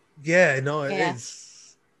bad. Yeah. No, it Yeah.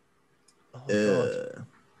 is. Oh, God.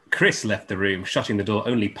 Chris left the room, shutting the door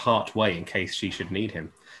only part way in case she should need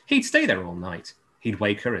him. He'd stay there all night. He'd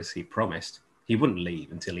wake her as he promised. He wouldn't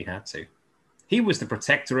leave until he had to. He was the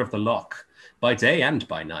protector of the loch, by day and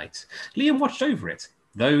by night. Liam watched over it.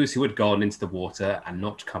 Those who had gone into the water and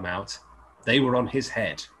not come out, they were on his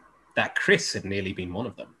head. That Chris had nearly been one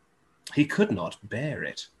of them. He could not bear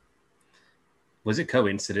it. Was it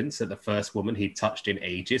coincidence that the first woman he'd touched in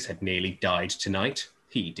ages had nearly died tonight?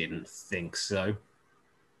 He didn't think so.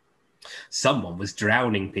 Someone was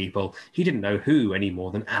drowning people. He didn't know who any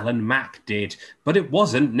more than Alan Mack did, but it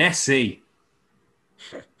wasn't Nessie.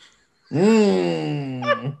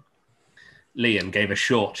 Mm. Liam gave a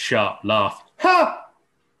short, sharp laugh. Ha!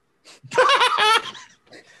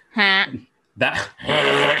 Huh.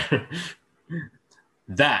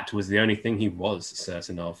 That was the only thing he was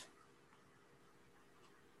certain of.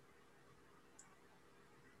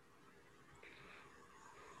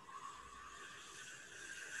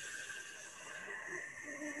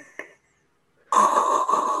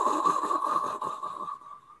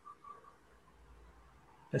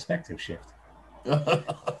 Perspective shift.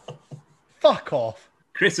 Fuck off.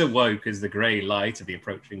 Chris awoke as the grey light of the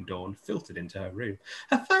approaching dawn filtered into her room.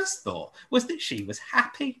 Her first thought was that she was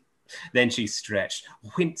happy. Then she stretched,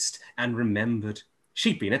 winced, and remembered.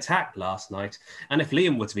 She'd been attacked last night, and if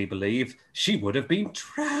Liam were to be believed, she would have been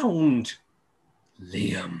drowned.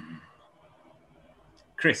 Liam.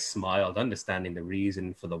 Chris smiled, understanding the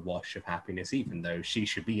reason for the wash of happiness, even though she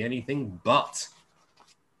should be anything but.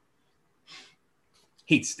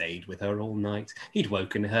 He'd stayed with her all night. He'd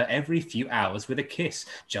woken her every few hours with a kiss,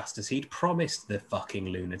 just as he'd promised the fucking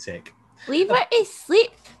lunatic. Leave her to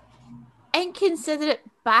sleep. Inconsiderate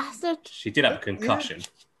bastard. She did have a concussion.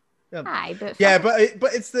 Aye, but Yeah, fuck.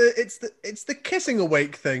 but it's the kissing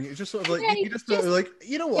awake thing. It's just sort of like Yeah, you just sort of like,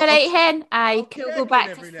 you know what? You're right, hen. I'll Aye, cool, check go in back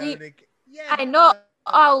to every now sleep. and again. Yeah, I know.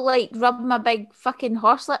 I'll like rub my big fucking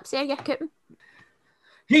horse lips there, you couldn't.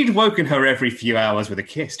 He'd woken her every few hours with a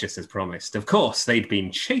kiss, just as promised. Of course, they'd been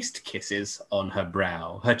chaste kisses on her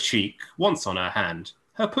brow, her cheek, once on her hand,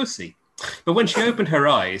 her pussy. But when she opened her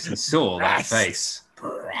eyes and saw that face...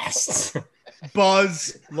 Breasts.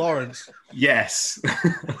 Buzz Lawrence. Yes.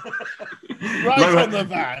 Right on the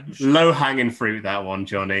vag. Low-hanging fruit, that one,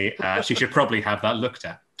 Johnny. She should probably have that looked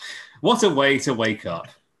at. What a way to wake up.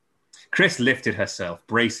 Chris lifted herself,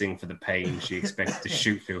 bracing for the pain she expected to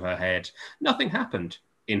shoot through her head. Nothing happened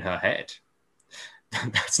in her head.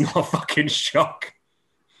 That's not a fucking shock.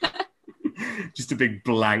 Just a big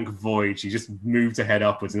blank void. She just moved her head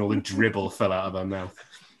upwards and all the dribble fell out of her mouth.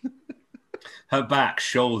 Her back,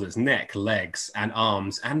 shoulders, neck, legs, and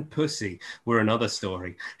arms, and pussy were another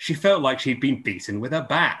story. She felt like she'd been beaten with a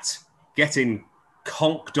bat, getting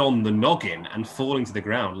conked on the noggin and falling to the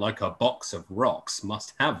ground like a box of rocks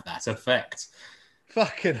must have that effect.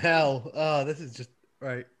 Fucking hell. Oh, this is just...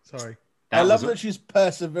 Right, sorry. I love that she's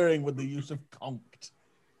persevering with the use of conked.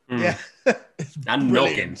 Yeah. And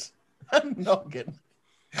noggin. And noggin.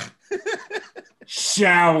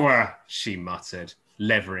 Shower, she muttered,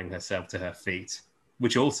 levering herself to her feet,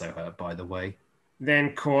 which also hurt, by the way.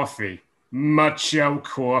 Then coffee. Mucho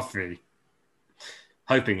coffee.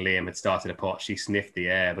 Hoping Liam had started a pot, she sniffed the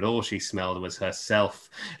air, but all she smelled was herself.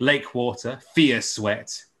 Lake water, fierce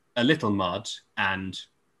sweat, a little mud, and...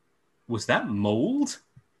 Was that mold?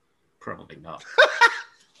 Probably not.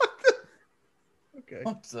 Okay.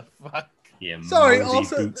 What the fuck? Yeah, Sorry, moldy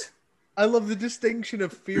also, boot. I love the distinction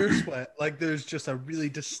of fear sweat. Like, there's just a really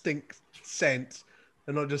distinct scent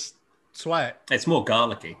and not just sweat. It's more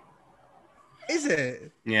garlicky. Is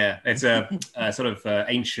it? Yeah, it's a sort of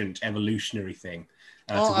ancient evolutionary thing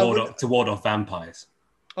Oh, to ward off vampires.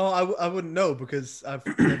 Oh, I wouldn't know because I've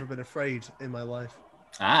never been afraid in my life.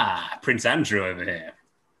 Ah, Prince Andrew over here.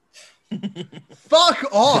 Fuck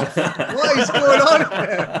off! What is going on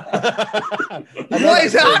here? What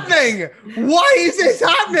is happening? Why is this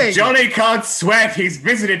happening? Johnny can't sweat. He's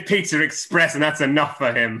visited Pizza Express, and that's enough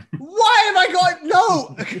for him. Why have I got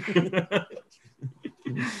no?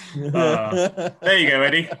 There you go,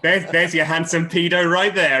 Eddie. There's your handsome pedo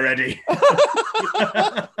right there, Eddie.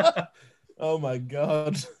 Oh my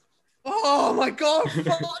god. Oh my god!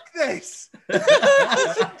 Fuck this!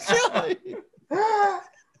 Johnny!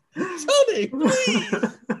 Johnny, please!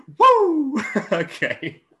 Woo!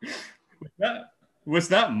 Okay. Was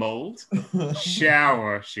that mold?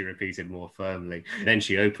 Shower, she repeated more firmly. Then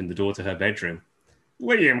she opened the door to her bedroom.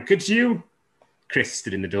 William, could you... Chris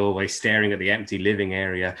stood in the doorway, staring at the empty living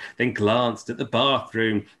area, then glanced at the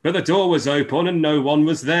bathroom. But the door was open and no one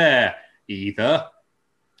was there, either.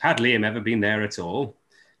 Had Liam ever been there at all?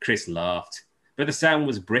 Chris laughed. But the sound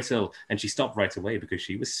was brittle, and she stopped right away because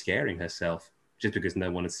she was scaring herself. Just because no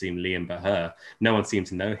one had seen Liam but her. No one seemed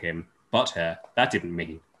to know him but her. That didn't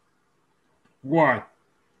mean... What?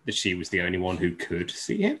 That she was the only one who could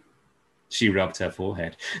see him? She rubbed her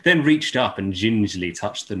forehead, then reached up and gingerly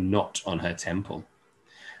touched the knot on her temple.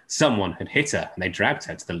 Someone had hit her, and they dragged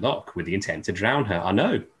her to the lock with the intent to drown her. I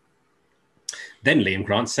know. Then Liam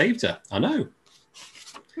Grant saved her. I know.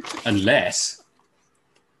 Unless...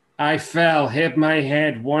 I fell, hit my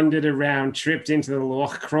head, wandered around, tripped into the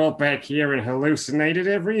loch, crawled back here and hallucinated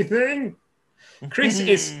everything. Chris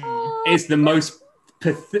is the most...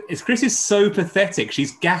 Chris is so pathetic.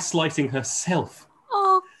 She's gaslighting herself.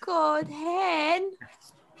 Oh, God, Hen.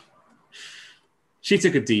 She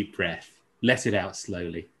took a deep breath, let it out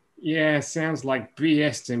slowly. Yeah, sounds like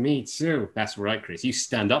BS to me too. That's right, Chris. You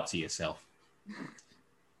stand up to yourself.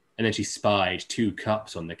 And then she spied 2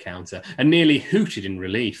 cups on the counter and nearly hooted in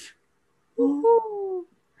relief.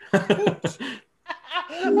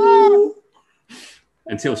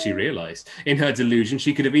 Until she realised, in her delusion,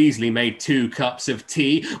 she could have easily made 2 cups of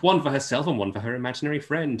tea, one for herself and one for her imaginary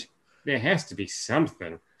friend. There has to be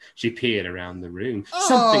something. She peered around the room.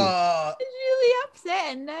 Something. It's really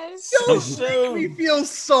upsetting now. Don't make me feel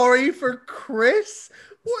sorry for Chris.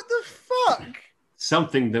 What the fuck?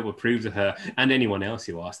 Something that would prove to her and anyone else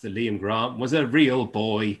who asked that Liam Grant was a real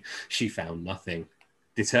boy. She found nothing.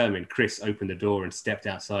 Determined, Chris opened the door and stepped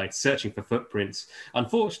outside, searching for footprints.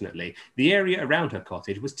 Unfortunately, the area around her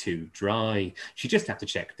cottage was too dry. She just had to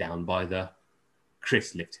check down by the...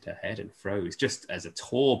 Chris lifted her head and froze just as a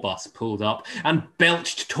tour bus pulled up and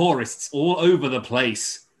belched tourists all over the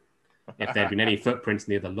place. If there had been any footprints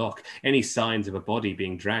near the lock, any signs of a body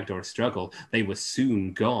being dragged or a struggle, they were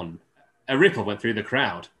soon gone. A ripple went through the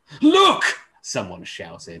crowd. Look! Someone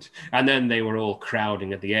shouted. And then they were all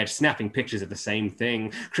crowding at the edge, snapping pictures of the same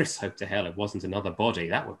thing. Chris hoped to hell it wasn't another body.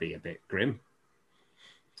 That would be a bit grim.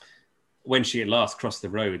 When she at last crossed the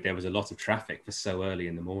road, there was a lot of traffic for so early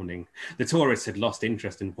in the morning. The tourists had lost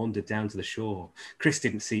interest and wandered down to the shore. Chris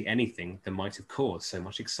didn't see anything that might have caused so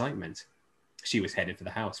much excitement. She was headed for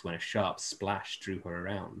the house when a sharp splash drew her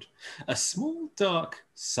around. A small, dark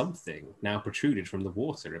something now protruded from the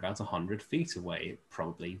water about 100 feet away.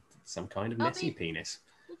 Probably some kind of Nessie penis.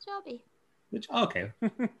 Good jobby. Okay.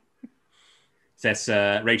 That's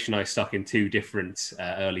Rach and I stuck in 2 different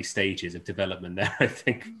early stages of development there, I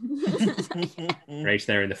think. Rach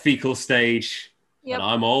there in the fecal stage, and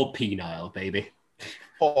I'm all penile, baby.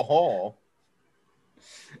 Oh.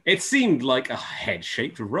 It seemed like a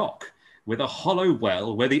head-shaped rock. with a hollow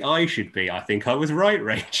well where the eye should be. I think I was right,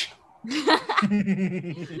 Rach.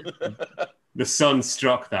 The sun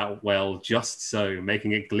struck that well just so,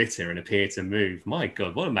 making it glitter and appear to move. My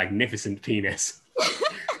God, what a magnificent penis. Has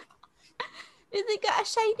it got a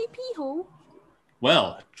shiny pee hole?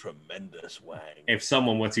 Well, A tremendous wang. if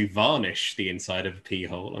someone were to varnish the inside of a pee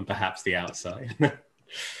hole and perhaps the outside,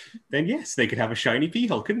 then yes, they could have a shiny pee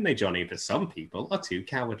hole, couldn't they, Johnny? But some people are too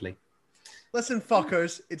cowardly. Listen,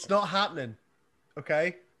 fuckers, it's not happening.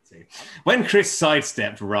 Okay? When Chris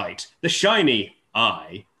sidestepped right, the shiny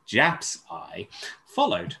eye, Jap's eye,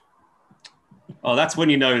 followed. Oh, that's when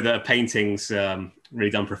you know that a painting's really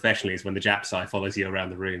done professionally, is when the Jap's eye follows you around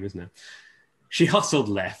the room, isn't it? She hustled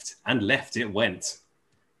left, and left it went.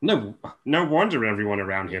 No wonder everyone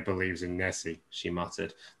around here believes in Nessie, she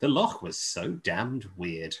muttered. The loch was so damned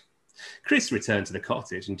weird. Chris returned to the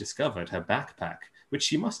cottage and discovered her backpack, which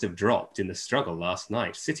she must have dropped in the struggle last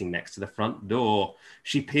night, sitting next to the front door.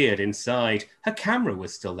 She peered inside. Her camera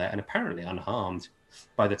was still there and apparently unharmed.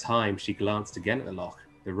 By the time she glanced again at the loch,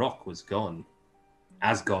 the rock was gone.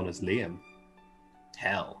 As gone as Liam.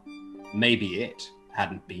 Hell, maybe it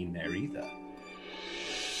hadn't been there either.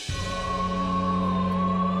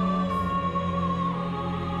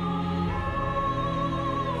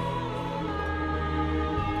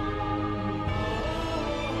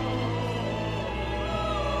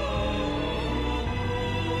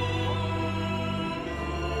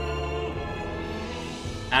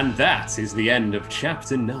 And that is the end of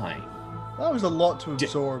chapter 9. That was a lot to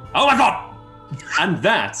absorb. Oh my God! And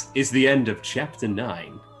that is the end of chapter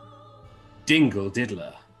 9. Dingle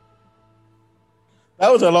Diddler.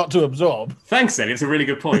 That was a lot to absorb. Thanks, Eddie. It's a really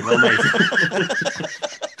good point. Well made.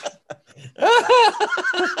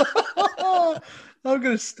 I'm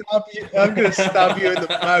gonna stab you. I'm gonna stab you in the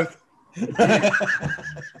mouth.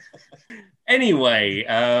 Anyway,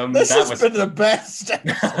 This that has was. been the best.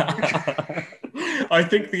 I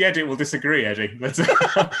think the edit will disagree, Eddie.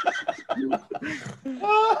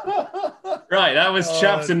 Right, that was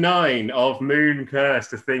chapter 9 of Moon Curse,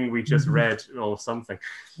 the thing we just read, or something.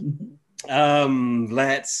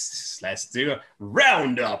 Let's do a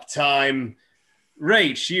roundup time.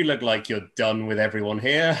 Rach, you look like you're done with everyone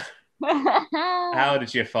here. How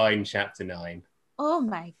did you find chapter 9? Oh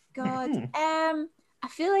my God. I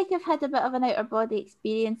feel like I've had a bit of an outer body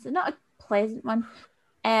experience, and not a pleasant one.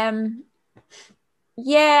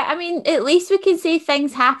 Yeah, I mean, at least we can say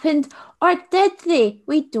things happened, or did they?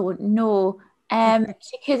 We don't know.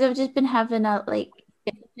 Because I've just been having a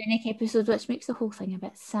schizophrenic episode, which makes the whole thing a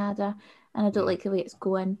bit sadder, and I don't like the way it's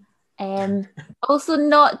going. Also,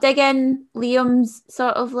 not digging Liam's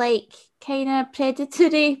sort of kind of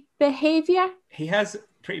predatory behaviour. He has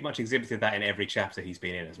pretty much exhibited that in every chapter he's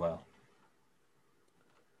been in as well.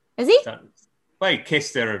 Is he? Well, he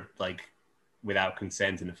kissed her without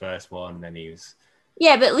consent in the first one, and then he was.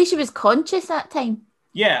 Yeah, but at least he was conscious that time.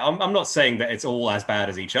 Yeah, I'm not saying that it's all as bad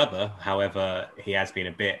as each other. However, he has been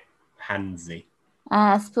a bit handsy.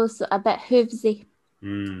 I suppose so, a bit hoovesy.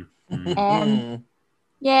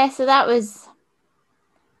 Yeah, so that was...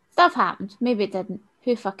 Stuff happened. Maybe it didn't.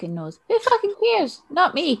 Who fucking knows? Who fucking cares?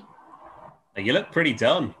 Not me. You look pretty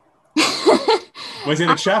done. Was it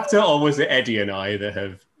the chapter, or was it Eddie and I that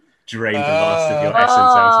have drained the last of your essence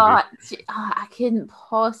out of you? I couldn't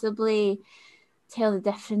possibly tell the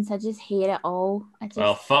difference. I just hate it all.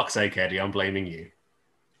 Well, fuck's sake, Eddie, I'm blaming you.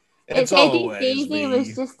 It's Eddie Daisy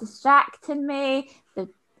was just distracting me.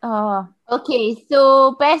 Okay,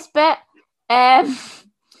 so best bit. The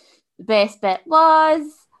best bit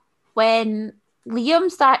was when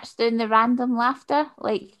Liam starts doing the random laughter,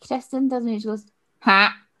 like Kristen does, and he goes,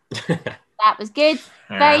 ha. That was good.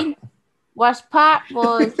 Fine. Worst part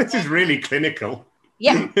was... This is really clinical.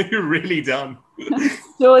 Yeah. You're really done.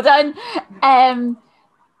 So done.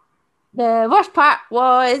 The worst part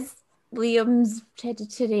was Liam's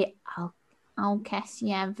predatory, I'll kiss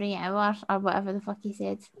you every hour, or whatever the fuck he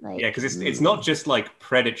said. Yeah, because it's not just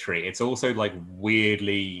predatory, it's also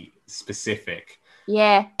weirdly specific.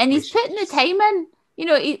 Yeah, and he's putting the time in. You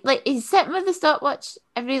know, he's sitting with the stopwatch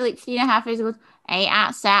every 3.5 hours. He goes, hey,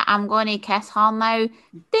 that's it, I'm going to kiss her now.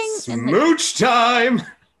 Ding. Smooch time!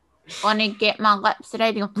 Going to get my lips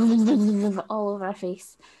ready. All over her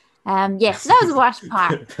face. Yes, that was the worst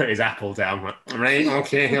part. Put his apple down. Right,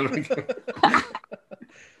 okay, here we go.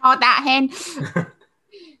 Oh, that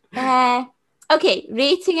hen. Okay,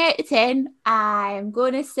 rating out of 10. I'm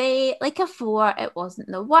going to say a 4. It wasn't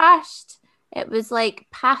the worst. It was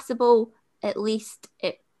passable. At least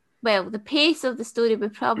the pace of the story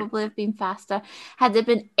would probably have been faster had it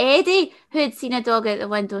been Eddie who had seen a dog out the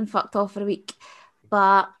window and fucked off for a week.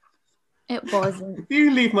 But It wasn't.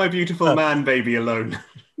 You leave my beautiful man baby alone.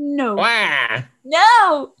 No. Wah!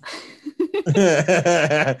 No.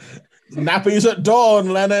 Nappies at dawn,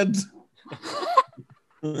 Leonard.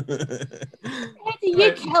 How do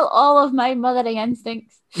you kill all of my mothering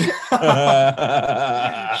instincts? She'd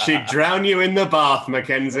drown you in the bath,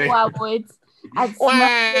 Mackenzie. Oh, I would. I'd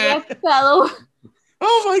smash the pillow.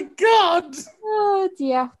 Oh my god! Oh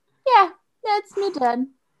dear. Yeah, that's me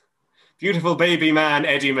done. Beautiful baby man,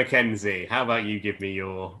 Eddie Mackenzie. How about you give me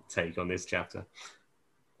your take on this chapter?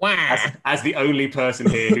 Wah! As the only person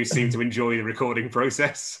here who seemed to enjoy the recording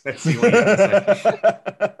process. Let's see what you have to say.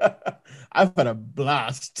 I've had a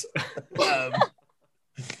blast.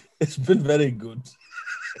 It's been very good.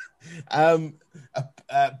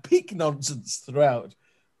 Peak nonsense throughout.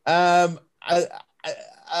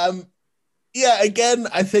 Yeah, again,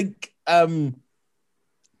 I think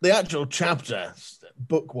the actual chapter,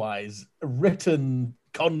 book-wise, written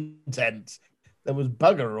content, there was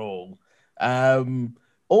bugger all.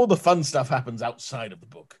 All the fun stuff happens outside of the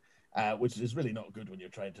book, which is really not good when you're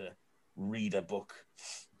trying to read a book.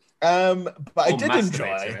 But I did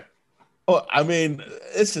enjoy. Oh, I mean,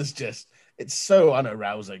 this is just—it's so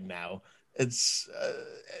unarousing now. It's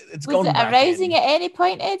gone. Was it arousing at any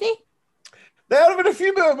point, Eddie? There have been a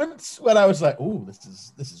few moments when I was like, "Oh, this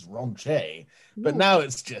is raunchy," but now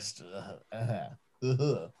it's just. Sad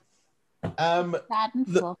and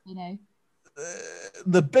floppy now.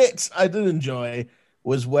 The bit I did enjoy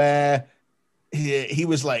was where he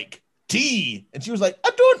was like, tea, and she was like,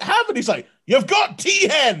 I don't have it. He's like, you've got tea,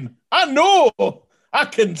 hen. I know. I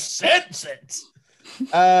can sense it.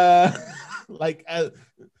 Like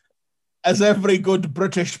as every good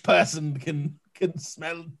British person can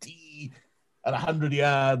smell tea at 100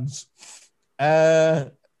 yards.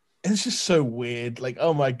 It's just so weird. Like,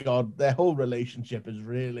 oh my god, their whole relationship is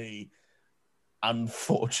really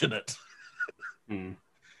unfortunate. And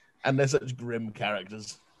they're such grim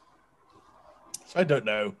characters. So I don't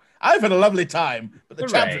know. I've had a lovely time, but the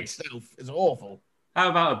chapter itself is awful.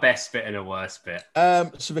 How about a best bit and a worst bit?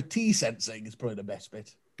 So the tea sensing is probably the best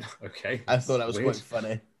bit. Okay. I thought that was quite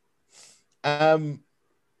funny. And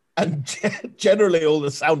generally all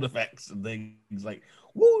the sound effects and things like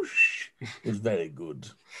whoosh was very good.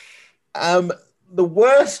 The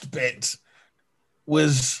worst bit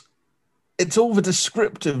was it's all the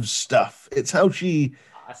descriptive stuff. It's how she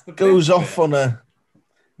goes off on a...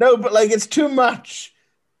 No, but like it's too much.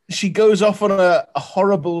 She goes off on a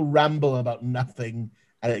horrible ramble about nothing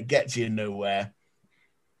and it gets you nowhere.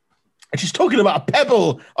 And she's talking about a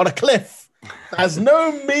pebble on a cliff that has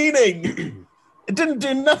no meaning. It didn't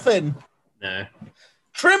do nothing. No.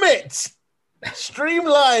 Trim it.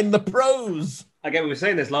 Streamline the prose. Again, we were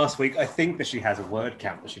saying this last week. I think that she has a word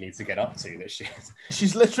count that she needs to get up to.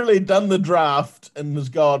 She's literally done the draft and has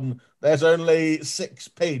gone, there's only 6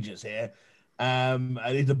 pages here. I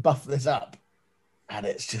need to buff this up. And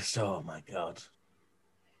it's just, oh my God.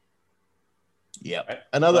 Yep. Right.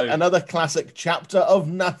 Another classic chapter of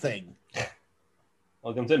nothing.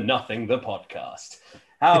 Welcome to Nothing, the podcast.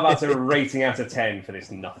 How about a rating out of 10 for this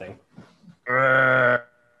nothing? We're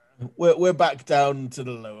back down to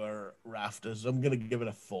the lower rafters. I'm going to give it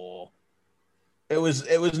a 4. It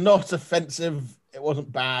was not offensive. It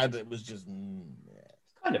wasn't bad. It was just...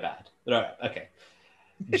 kind of bad. Right, okay.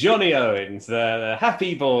 Johnny Owens, the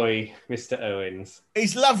happy boy, Mr. Owens.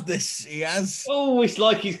 He's loved this, he has. Oh, it's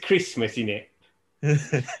like his Christmas, isn't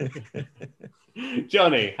it?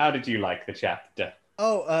 Johnny, how did you like the chapter?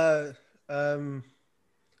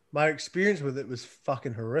 My experience with it was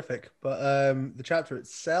fucking horrific, but the chapter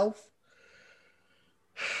itself,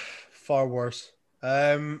 far worse.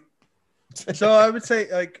 So I would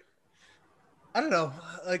say, like, I don't know,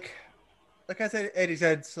 like I said, Eddie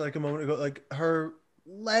said like a moment ago, like her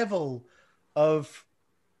level of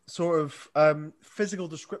sort of physical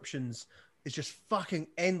descriptions is just fucking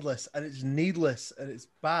endless, and it's needless, and it's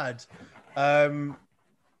bad.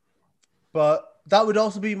 But that would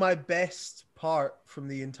also be my best part from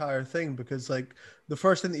the entire thing, because like the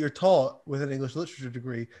first thing that you're taught with an English literature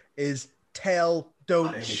degree is tell,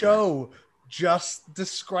 don't show. Just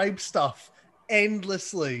describe stuff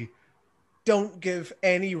endlessly. Don't give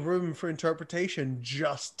any room for interpretation.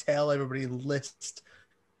 Just tell everybody, list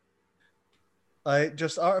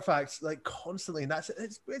just artifacts like constantly, and that's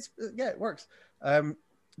it. It's yeah, it works. But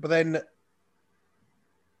then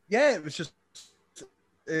yeah, it wasn't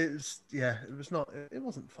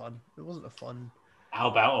fun. It wasn't a fun. How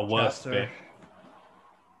about a worst bit?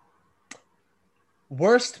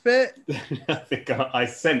 Worst bit? I think I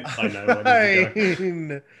sense I know where this is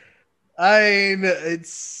going. I mean,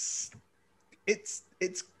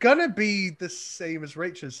 it's gonna be the same as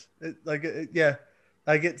Rachel's. It's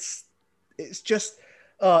just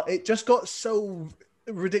it just got so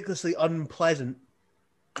ridiculously unpleasant,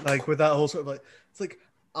 like with that whole sort of like, it's like,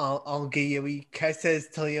 I'll give you wee kisses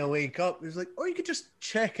till you wake up. It's like, or you could just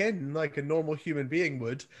check in like a normal human being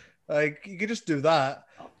would. Like, you could just do that.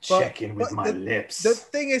 Check in with my lips. The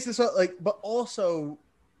thing is, it's not like, but also,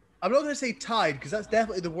 I'm not going to say tied, because that's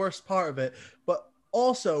definitely the worst part of it. But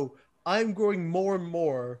also, I'm growing more and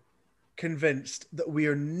more convinced that we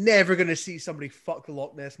are never going to see somebody fuck the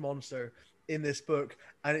Loch Ness Monster in this book.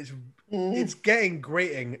 And it's getting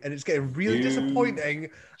grating, and it's getting really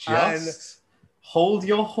disappointing. Just hold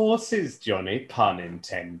your horses, Johnny, pun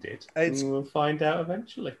intended. We'll find out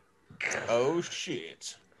eventually. Oh,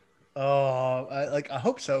 shit. Oh, I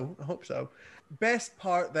hope so. I hope so. Best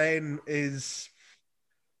part then is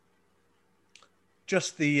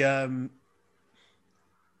just the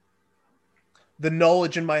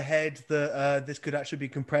knowledge in my head that this could actually be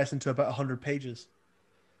compressed into about 100 pages.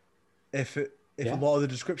 If a lot of the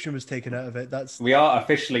description was taken out of it, we are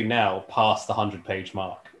officially now past the 100-page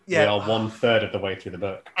mark. Yeah. We are 1/3 of the way through the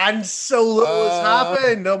book, and so little has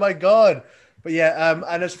happened. Oh my god! But yeah,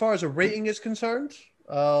 and as far as a rating is concerned,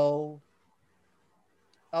 I'll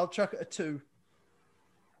chuck it a 2.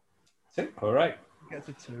 All right. Gets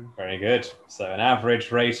a 2. Very good. So an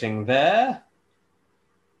average rating there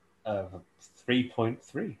of 3.3, I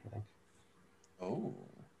think. Oh.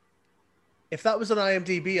 If that was on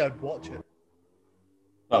IMDb, I'd watch it.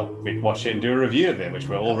 Well, we'd watch it and do a review of it, which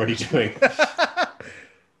we're already doing.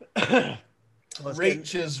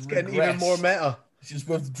 Rachel's getting even more meta. She's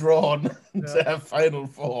withdrawn to her final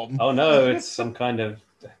form. Oh no, it's some kind of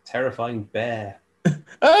terrifying bear.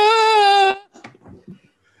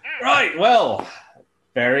 Right, well,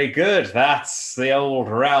 very good. That's the old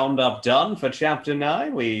roundup done for Chapter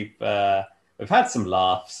 9. We've had some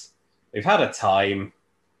laughs. We've had a time.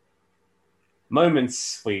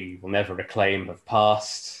 Moments we will never reclaim have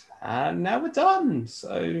passed. And now we're done.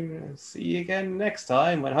 So see you again next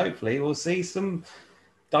time when hopefully we'll see some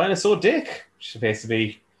dinosaur dick, which appears to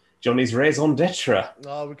be Johnny's raison d'etre.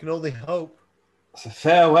 Oh, we can only hope. So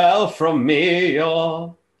farewell from me,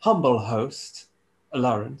 your humble host,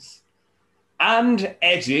 Lawrence, and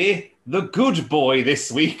Eddie, the good boy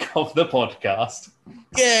this week of the podcast.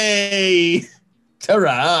 Yay!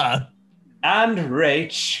 Ta-ra! And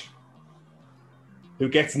Rach, who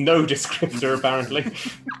gets no descriptor, apparently.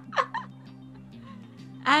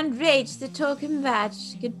 And Rach, the talking veg.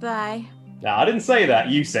 Goodbye. No, I didn't say that.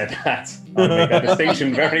 You said that. I'll make that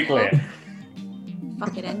distinction very clear.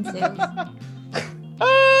 Fucking NSYNC.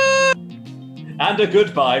 And a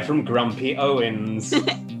goodbye from Grumpy Owens.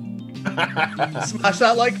 Smash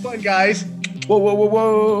that like button, guys. Whoa, whoa, whoa,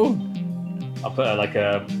 whoa. I'll put like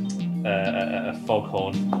a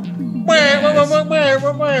foghorn.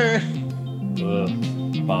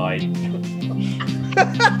 Bye.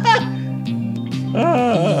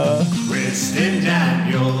 Kristen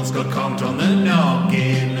Daniels got conked on the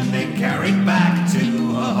noggin and then carried back to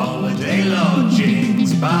her holiday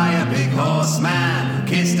lodgings by a big horseman who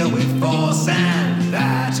kissed her with force, and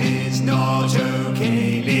that is not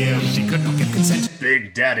okay, Liam. She could not give consent.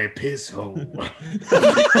 Big Daddy Pisshole.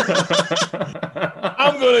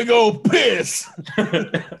 I'm gonna go piss.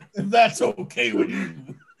 If that's okay with you.